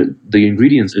there's the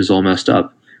ingredients is all messed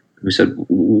up." And we said,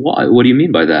 "Why? What do you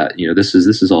mean by that? This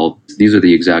is all. These are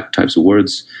the exact types of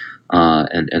words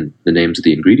and the names of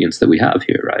the ingredients that we have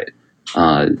here, right?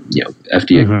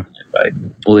 FDA, right?"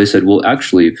 Well, they said, "Well,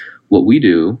 actually, what we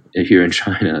do here in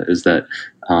China is that."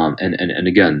 And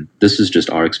again, this is just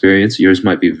our experience. Yours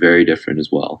might be very different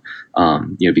as well,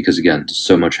 because again,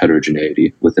 so much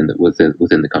heterogeneity within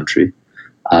the country.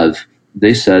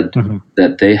 They said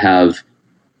that they have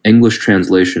English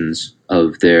translations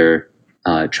of their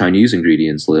Chinese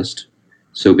ingredients list.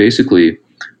 So basically,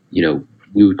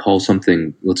 we would call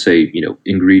something, let's say,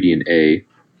 ingredient A,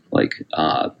 like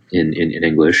in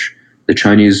English. The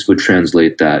Chinese would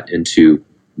translate that into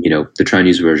the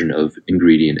Chinese version of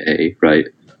ingredient A, right?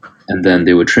 And then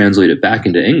they would translate it back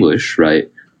into English, right?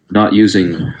 Not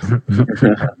using.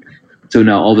 So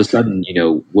now all of a sudden,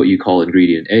 what you call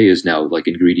ingredient A is now like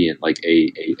ingredient like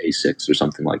A6 or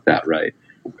something like that, right?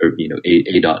 Or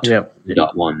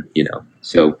A.1,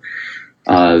 So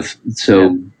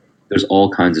there's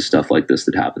all kinds of stuff like this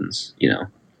that happens,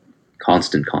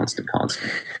 constant.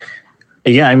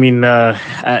 Yeah, I mean,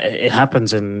 it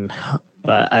happens in.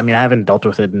 I haven't dealt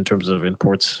with it in terms of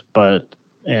imports,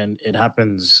 and it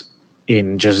happens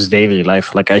in just daily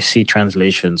life. Like I see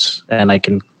translations, and I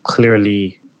can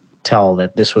clearly tell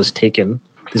that this was taken.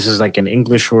 This is like an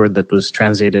English word that was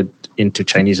translated into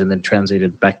Chinese and then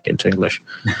translated back into English.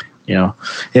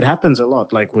 It happens a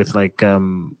lot. Like with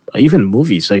even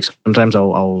movies. Like sometimes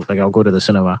I'll go to the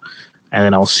cinema, and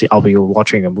then I'll be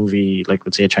watching a movie, like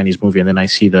let's say a Chinese movie, and then I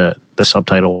see the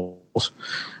subtitles,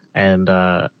 and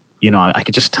I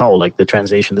could just tell like the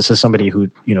translation. This is somebody who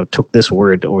took this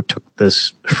word or took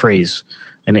this phrase,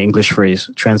 an English phrase,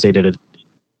 translated it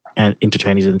into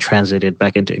Chinese and translated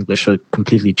back into English, so it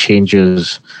completely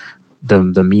changes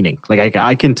the meaning. Like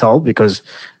I can tell because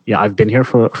I've been here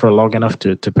for long enough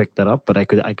to pick that up, but I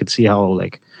could see how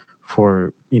like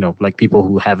for like people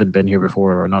who haven't been here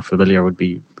before or are not familiar would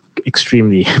be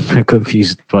extremely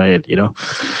confused by it.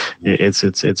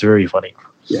 It's very funny.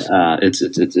 Yeah, it's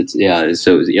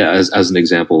so as an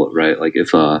example, right? Like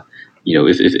if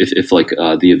if like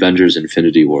the Avengers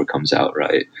Infinity War comes out,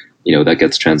 right? That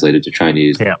gets translated to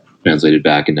Chinese, translated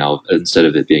back, and now instead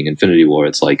of it being Infinity War,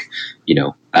 it's like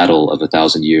Battle of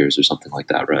 1,000 Years or something like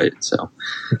that, right? So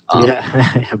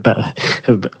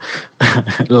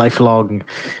lifelong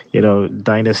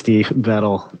dynasty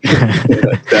battle.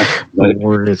 Right.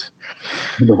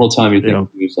 The whole time you're thinking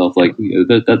to yourself like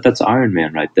that's Iron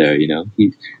Man right there.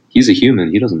 He's a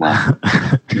human. He doesn't laugh.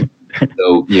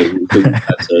 So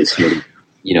that's sort of,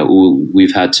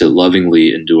 we've had to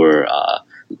lovingly endure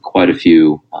quite a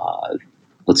few,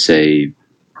 let's say,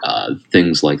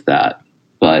 things like that.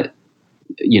 But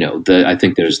I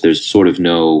think there's sort of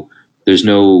no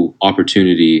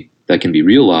opportunity that can be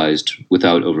realized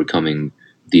without overcoming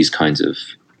these kinds of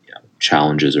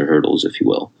challenges or hurdles, if you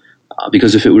will.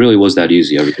 Because if it really was that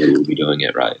easy, everybody would be doing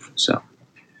it, right? So.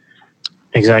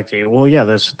 Exactly. Well, yeah,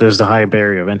 there's the high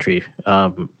barrier of entry,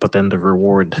 but then the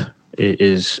reward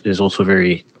is also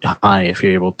very high if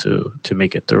you're able to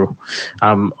make it through.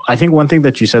 I think one thing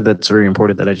that you said that's very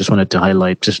important that I just wanted to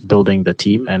highlight, just building the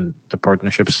team and the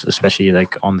partnerships, especially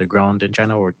like on the ground in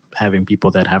China or having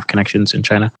people that have connections in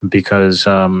China, because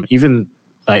even.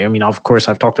 I mean, of course,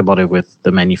 I've talked about it with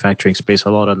the manufacturing space a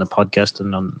lot on the podcast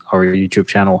and on our YouTube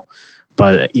channel.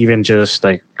 But even just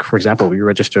like, for example, we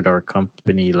registered our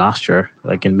company last year,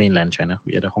 like in mainland China.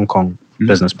 We had a Hong Kong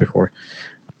business before.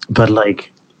 But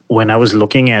like when I was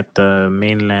looking at the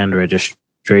mainland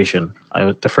registration,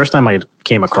 the first time I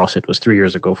came across it was 3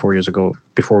 years ago, 4 years ago,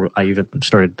 before I even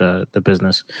started the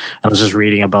business. I was just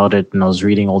reading about it, and I was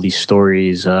reading all these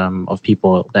stories of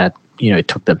people that, it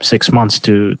took them 6 months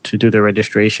to do their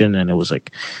registration, and it was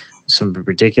like some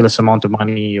ridiculous amount of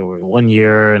money, or 1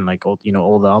 year, and like all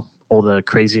the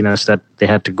craziness that they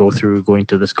had to go through, going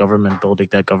to this government building,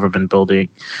 that government building,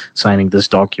 signing this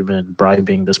document,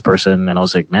 bribing this person. And I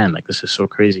was like, man, like this is so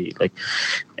crazy. Like,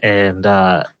 and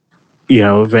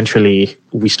eventually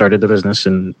we started the business,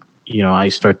 and I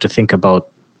start to think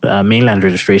about mainland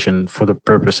registration for the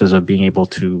purposes of being able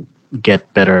to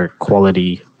get better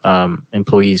quality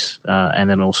employees, and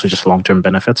then also just long-term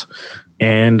benefits.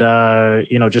 And,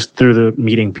 just through the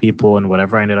meeting people and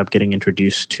whatever, I ended up getting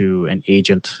introduced to an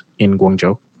agent in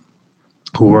Guangzhou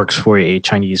who works for a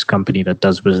Chinese company that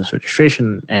does business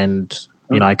registration. And,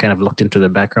 I kind of looked into their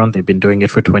background. They've been doing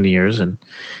it for 20 years. And,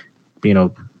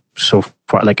 so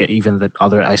far, like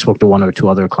I spoke to 1 or 2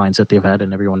 other clients that they've had,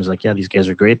 and everyone is like, yeah, these guys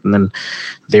are great. And then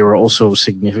they were also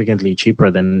significantly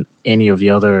cheaper than any of the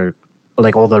other,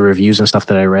 like all the reviews and stuff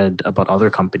that I read about other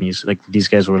companies. Like these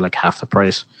guys were like half the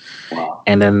price. Wow.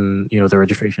 And then, the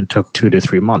registration took 2 to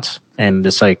 3 months. And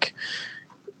it's like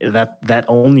that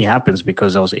only happens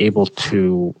because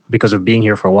because of being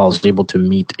here for a while, I was able to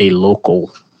meet a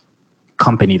local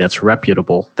company that's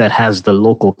reputable, that has the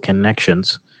local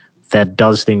connections, that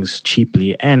does things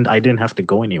cheaply, and I didn't have to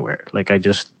go anywhere. Like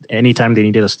anytime they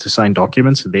needed us to sign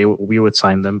documents, we would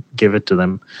sign them, give it to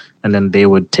them, and then they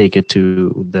would take it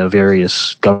to the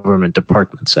various government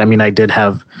departments. I mean, I did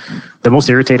have the most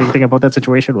irritating thing about that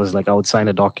situation was like I would sign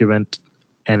a document,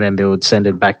 and then they would send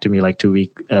it back to me like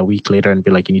a week later and be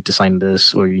like, you need to sign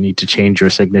this, or you need to change your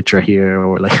signature here,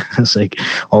 or like it's like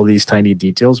all these tiny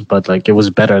details. But like it was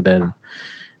better than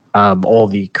all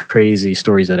the crazy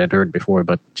stories that I'd heard before.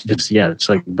 But just, it's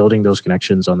like building those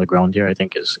connections on the ground here, I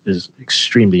think is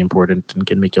extremely important and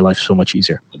can make your life so much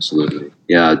easier. Absolutely.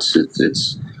 Yeah.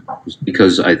 It's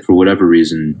because for whatever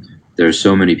reason, there are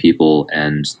so many people,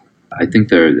 and I think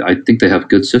they have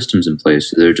good systems in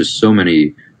place. There are just so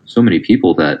many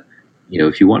people that,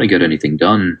 if you want to get anything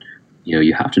done,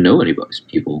 you have to know anybody's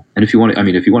people. And if you want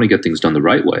to get things done the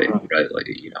right way, right? Like,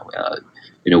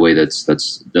 in a way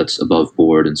that's above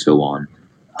board and so on.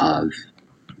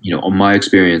 My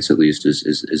experience at least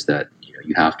is that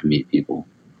you have to meet people.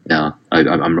 Yeah,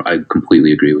 I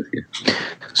completely agree with you.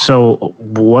 So,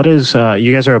 what is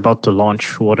you guys are about to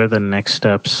launch? What are the next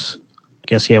steps? I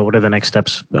guess what are the next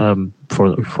steps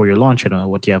for your launch?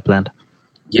 What do you have planned?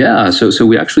 Yeah, so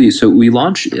we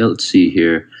launch. Let's see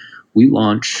here. We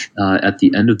launch at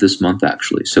the end of this month,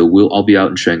 actually. So I'll be out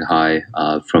in Shanghai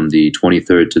from the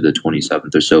 23rd to the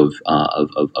 27th or so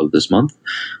of this month.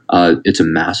 It's a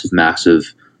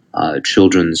massive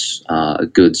children's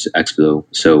goods expo.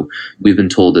 So we've been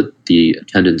told that the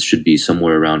attendance should be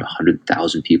somewhere around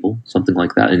 100,000 people, something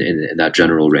like that, in that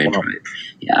general range, right?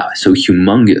 Yeah, so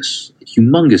humongous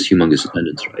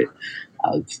attendance, right?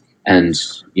 And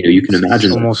you can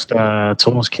imagine it's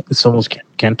almost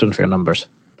Canton Fair numbers.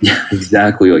 Yeah,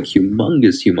 exactly. Like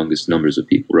humongous numbers of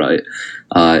people, right?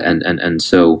 And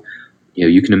so,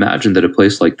 you can imagine that a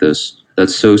place like this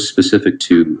that's so specific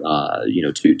to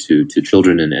to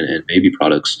children and baby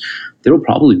products, there will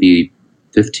probably be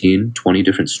 15, 20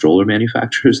 different stroller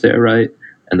manufacturers there, right?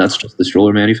 And that's just the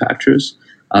stroller manufacturers.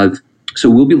 So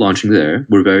we'll be launching there.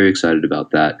 We're very excited about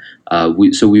that.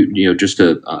 Just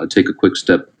to take a quick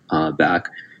step back,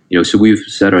 so we've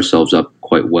set ourselves up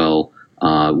quite well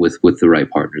with the right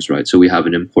partners, right? So we have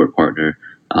an import partner.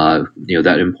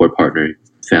 That import partner,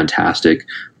 fantastic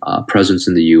presence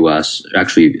in the U.S.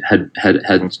 Actually,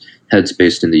 heads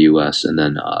based in the U.S. and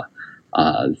then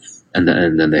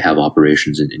they have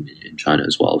operations in China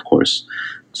as well, of course.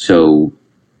 So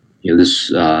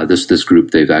this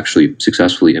group, they've actually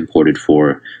successfully imported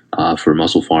for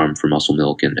Muscle Farm, for Muscle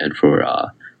Milk, and for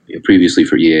previously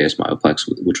for EAS Myoplex,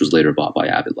 which was later bought by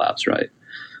Abbott Labs, right?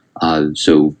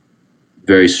 So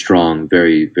very strong,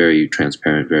 very, very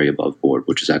transparent, very above board,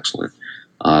 which is excellent.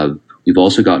 We've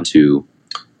also gotten to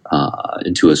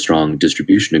into a strong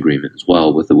distribution agreement as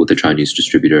well with the Chinese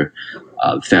distributor.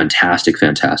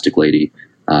 Fantastic lady.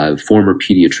 Former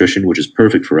pediatrician, which is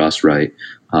perfect for us, right?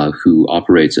 Who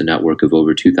operates a network of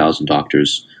over 2,000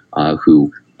 doctors.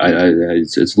 Who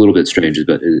it's a little bit strange,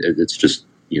 but it's just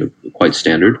quite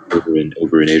standard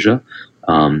over in Asia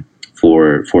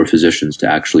for physicians to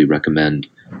actually recommend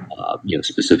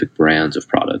specific brands of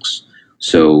products.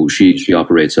 So she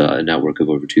operates a network of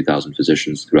over 2,000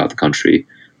 physicians throughout the country.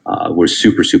 We're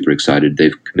super excited.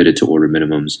 They've committed to order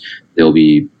minimums. They'll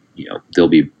be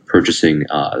purchasing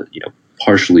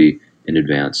partially in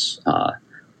advance,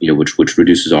 which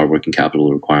reduces our working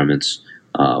capital requirements.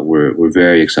 We're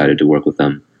very excited to work with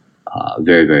them.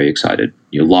 Very excited.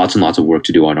 Lots and lots of work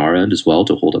to do on our end as well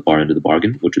to hold up our end of the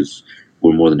bargain, which is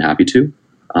we're more than happy to.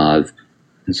 And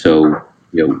so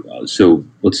so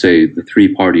let's say the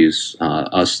three parties,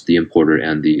 us, the importer,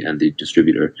 and the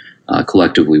distributor,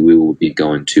 collectively, we will be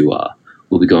going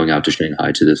out to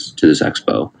Shanghai to this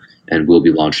expo, and we'll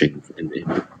be launching in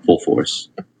full force.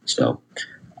 So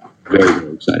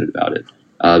very excited about it.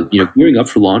 Gearing up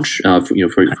for launch for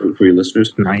your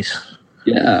listeners. Nice.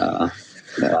 Yeah.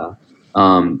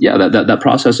 That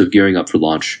process of gearing up for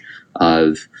launch.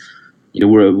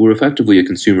 We're effectively a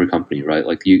consumer company, right?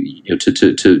 Like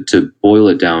to boil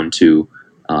it down to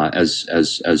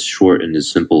as short and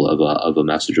as simple of a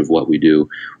message of what we do.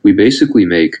 We basically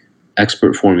make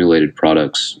expert formulated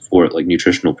products for like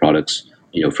nutritional products,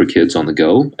 for kids on the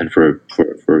go and for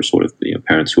sort of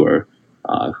parents who are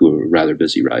rather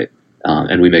busy, right?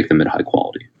 And we make them at high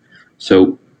quality.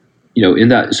 So in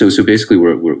that, so basically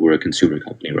we're a consumer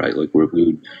company, right? Like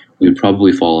we would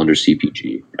probably fall under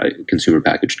CPG, right? Consumer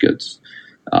packaged goods.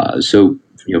 So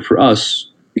for us,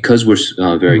 because we're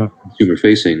very consumer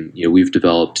facing, we've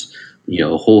developed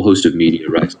a whole host of media,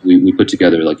 right? We put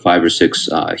together like 5 or 6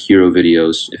 hero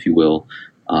videos, if you will,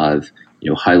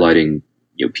 highlighting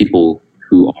people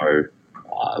who are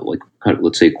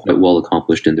let's say quite well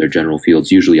accomplished in their general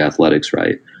fields, usually athletics,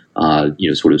 right?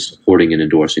 Sort of supporting and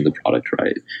endorsing the product,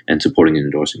 right? And supporting and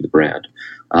endorsing the brand.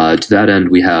 To that end,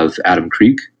 we have Adam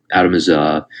Creek. Adam is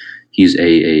he's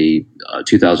a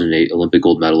 2008 Olympic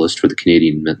gold medalist for the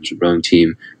Canadian men's rowing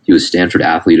team. He was Stanford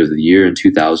Athlete of the Year in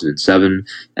 2007,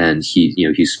 and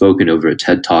he's spoken over at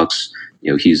TED Talks.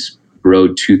 He's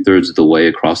rowed 2/3 of the way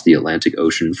across the Atlantic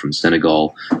Ocean from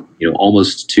Senegal,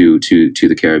 almost to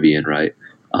the Caribbean, right?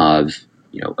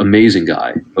 Amazing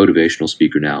guy, motivational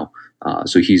speaker now.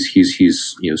 So he's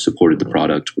supported the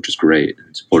product, which is great,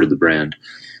 and supported the brand,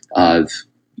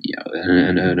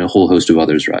 and a whole host of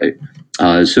others, right?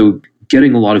 So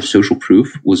getting a lot of social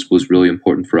proof was really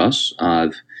important for us,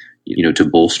 to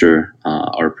bolster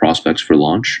our prospects for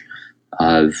launch.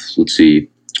 Let's see,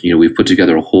 we've put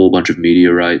together a whole bunch of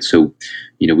media, right? So,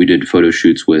 we did photo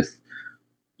shoots with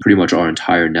pretty much our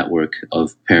entire network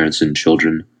of parents and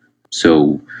children.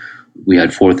 So we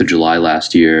had 4th of July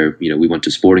last year. We went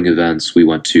to sporting events. We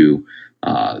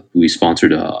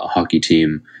sponsored a hockey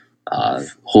team, a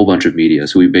whole bunch of media.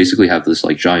 So we basically have this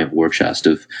like giant war chest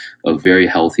of very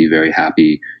healthy, very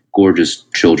happy, gorgeous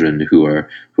children who are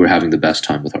having the best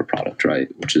time with our product, right?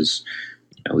 Which is,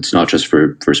 it's not just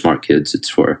for smart kids. It's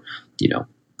for,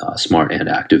 smart and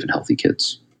active and healthy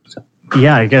kids. So.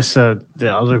 Yeah, I guess the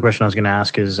other question I was going to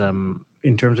ask is,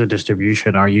 in terms of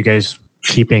distribution, are you guys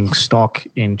keeping stock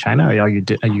in China? Are you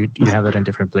have it in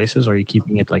different places? Or are you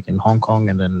keeping it like in Hong Kong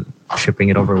and then shipping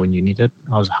it over when you need it?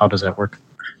 How does that work?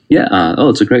 Yeah,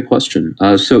 it's a great question.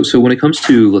 So when it comes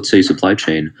to, let's say, supply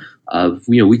chain,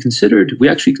 we considered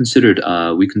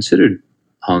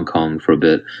Hong Kong for a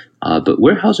bit, but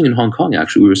warehousing in Hong Kong,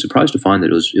 actually, we were surprised to find that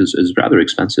it was rather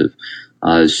expensive.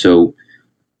 So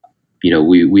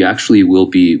we actually will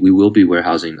be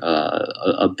warehousing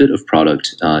a bit of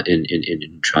product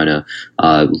in China.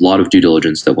 A lot of due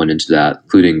diligence that went into that,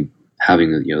 including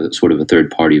having sort of a third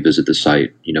party visit the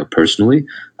site personally,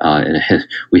 and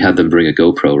we had them bring a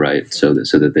GoPro, right, so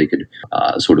that they could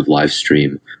sort of live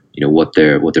stream what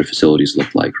their facilities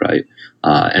looked like, right,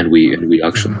 and we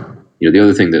actually. The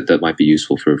other thing that might be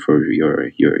useful for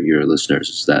your listeners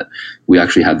is that we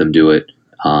actually had them do it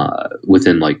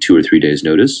within like 2 or 3 days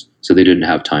notice. So they didn't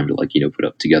have time to put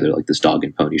up together like this dog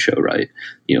and pony show, right?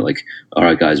 All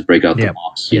right, guys, break out the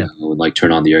box, and like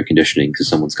turn on the air conditioning because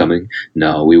someone's coming.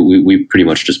 No, we pretty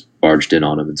much just barged in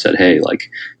on them and said, hey, like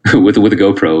with a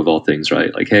GoPro of all things,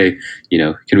 right? Like, hey,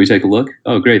 can we take a look?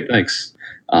 Oh, great, thanks.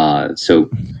 So,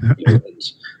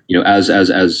 as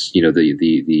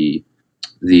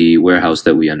the warehouse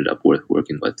that we ended up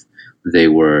working with, they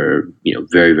were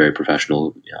very, very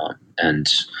professional, and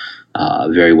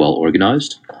very well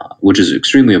organized, which is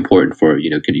extremely important for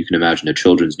you can imagine a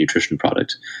children's nutrition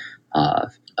product.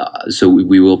 So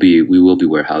we will be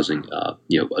warehousing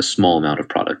a small amount of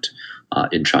product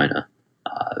in China.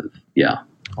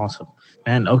 Awesome.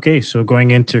 And okay, so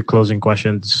going into closing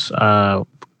questions,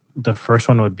 the first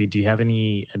one would be: do you have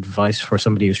any advice for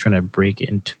somebody who's trying to break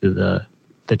into the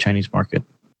Chinese market?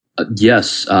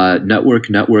 Yes, network,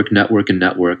 and network.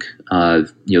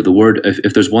 The word.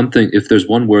 If there's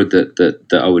one word that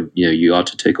I would you ought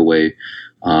to take away,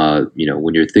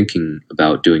 when you're thinking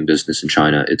about doing business in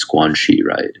China, it's guanxi,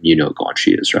 right? You know what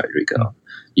guanxi is, right, Rico?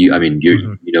 You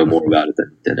know more about it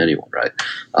than anyone, right?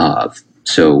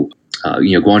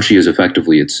 Guanxi is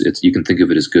effectively it's you can think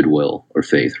of it as goodwill or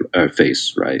faith or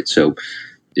face, right? So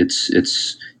it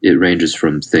ranges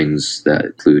from things that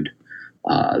include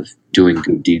doing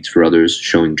good deeds for others,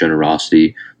 showing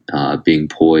generosity, being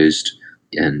poised,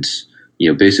 and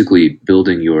basically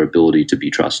building your ability to be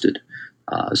trusted.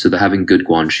 So that having good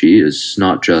guanxi is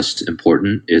not just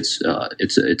important; it's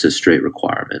a straight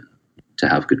requirement to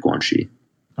have good guanxi.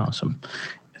 Awesome.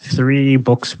 3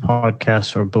 books,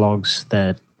 podcasts, or blogs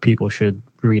that people should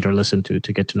read or listen to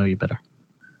get to know you better.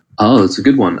 Oh, that's a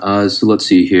good one. So let's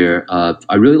see here.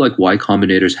 I really like Y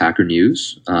Combinator's Hacker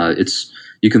News.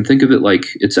 You can think of it like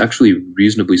it's actually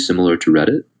reasonably similar to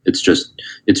Reddit. It's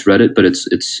Reddit, but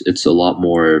it's a lot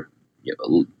more.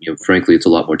 Frankly, it's a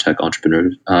lot more tech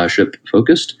entrepreneurship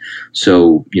focused.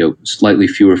 So slightly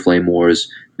fewer flame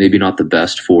wars. Maybe not the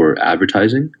best for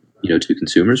advertising, to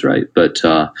consumers, right? But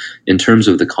in terms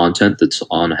of the content that's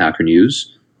on Hacker News,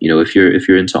 if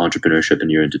you're into entrepreneurship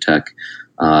and you're into tech,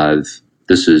 I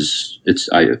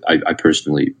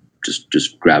personally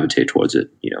just gravitate towards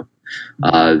it.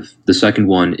 The second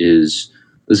one is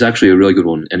actually a really good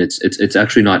one, and it's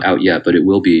actually not out yet, but it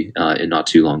will be in not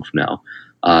too long from now.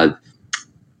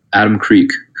 Adam Creek,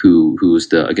 who was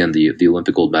the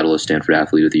Olympic gold medalist, Stanford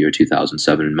Athlete of the Year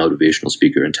 2007, and motivational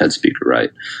speaker and TED speaker, right?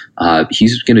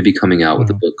 He's going to be coming out with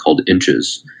a book called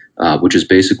Inches, which is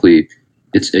basically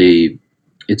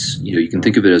you can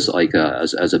think of it as like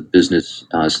as a business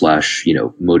 /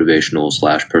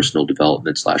 motivational / personal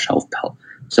development /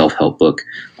 self-help book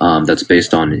that's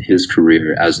based on his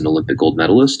career as an Olympic gold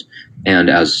medalist and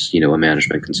as a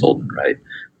management consultant, right?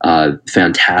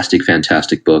 Fantastic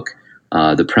book.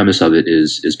 The premise of it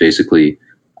is basically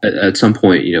at some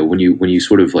point, when you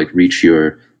sort of like reach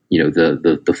your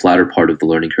the flatter part of the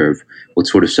learning curve, what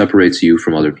sort of separates you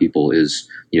from other people is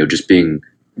just being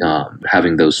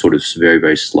having those sort of very,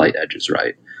 very slight edges,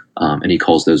 right? And he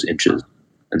calls those inches.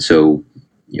 And so,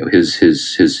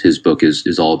 his book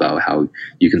is all about how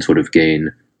you can sort of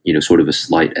gain, sort of a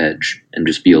slight edge and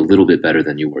just be a little bit better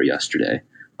than you were yesterday.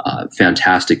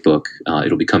 Fantastic book.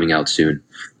 It'll be coming out soon.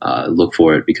 Look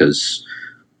for it because,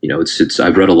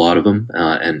 I've read a lot of them,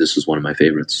 and this is one of my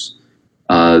favorites.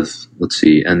 Let's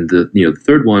see. And the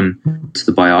third one, it's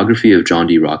the biography of John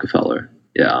D. Rockefeller.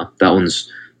 Yeah,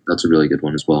 that's a really good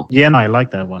one as well. Yeah, no, I like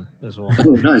that one as well.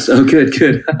 Oh, nice. Oh, good.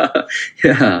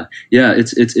 yeah.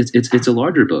 It's a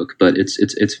larger book, but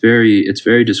it's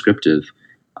very descriptive,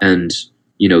 and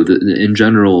in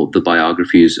general, the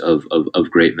biographies of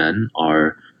great men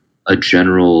are a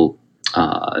general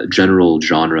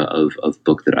genre of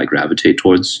book that I gravitate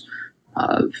towards.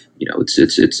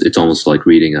 It's almost like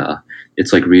reading a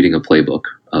playbook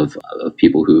of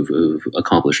people who've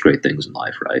accomplished great things in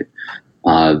life, right?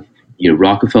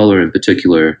 Rockefeller in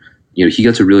particular, he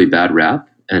gets a really bad rap,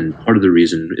 and part of the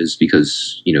reason is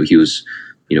because he was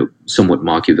somewhat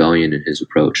Machiavellian in his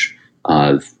approach.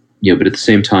 But at the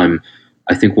same time,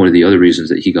 I think one of the other reasons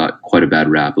that he got quite a bad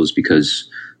rap was because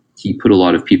he put a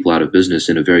lot of people out of business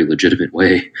in a very legitimate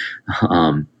way.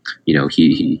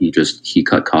 He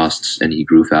cut costs and he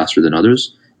grew faster than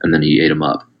others, and then he ate them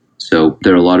up. So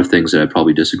there are a lot of things that I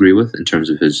probably disagree with in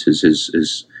terms of his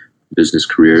business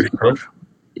career.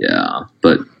 Yeah,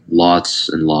 but lots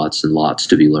and lots and lots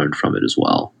to be learned from it as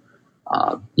well.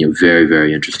 Very,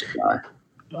 very interesting guy.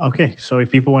 Okay, so if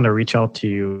people want to reach out to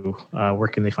you, where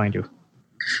can they find you?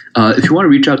 If you want to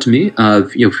reach out to me,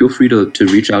 feel free to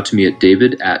reach out to me at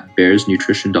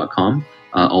david@bearsnutrition.com.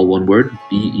 All one word,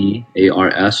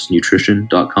 BEARS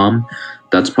nutrition.com.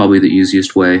 That's probably the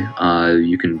easiest way.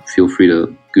 You can feel free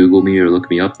to Google me or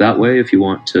look me up that way if you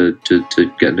want to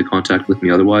get into contact with me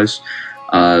otherwise.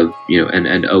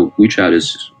 WeChat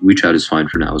is fine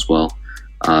for now as well.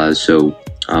 So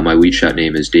my WeChat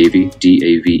name is Davey,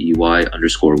 DAVEY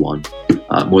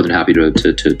 _1. More than happy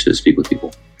to speak with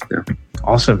people. Yeah.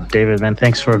 Awesome, David, man.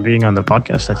 Thanks for being on the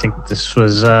podcast. I think this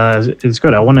was it's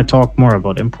good. I want to talk more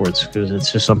about imports because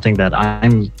it's just something that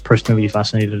I'm personally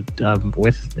fascinated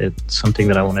with. It's something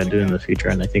that I want to do in the future,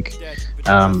 and I think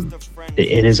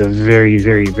it is a very,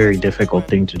 very, very difficult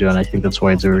thing to do, and I think that's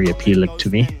why it's very appealing to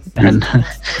me. And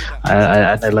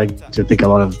I like to think a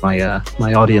lot of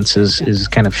my audience is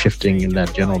kind of shifting in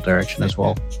that general direction as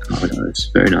well. Oh, nice,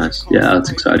 very nice. Yeah, it's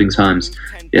exciting times.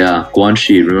 Yeah,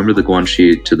 Guanxi. Remember the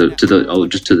Guanxi to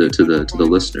the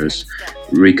listeners.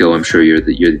 Rico, I'm sure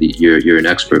you're an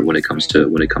expert when it comes to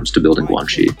building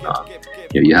Guanxi.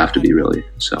 You have to be, really.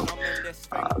 So,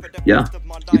 yeah.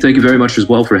 Thank you very much as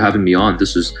well for having me on.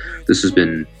 This has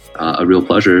been a real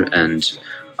pleasure, and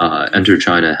Enter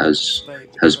China has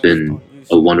been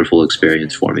a wonderful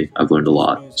experience for me. I've learned a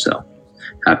lot, so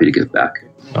happy to give back.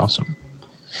 Awesome.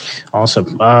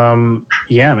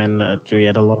 Yeah, man, we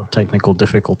had a lot of technical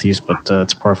difficulties, but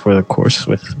it's par for the course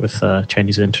with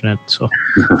Chinese internet. So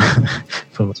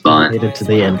it's fine. Made it to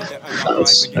the end.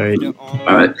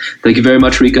 All right. Thank you very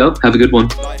much, Rico. Have a good one.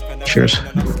 Cheers.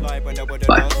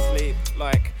 Bye.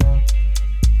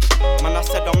 Man, I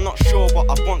said I'm not sure what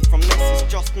I want from this.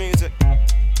 It's just music.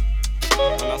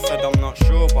 And I said I'm not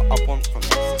sure what I want from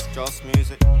this. It's just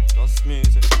music, just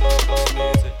music, just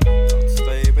music. Don't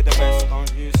stay with the best,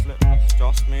 don't use slip. It's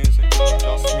just music,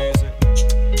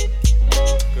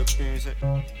 good music.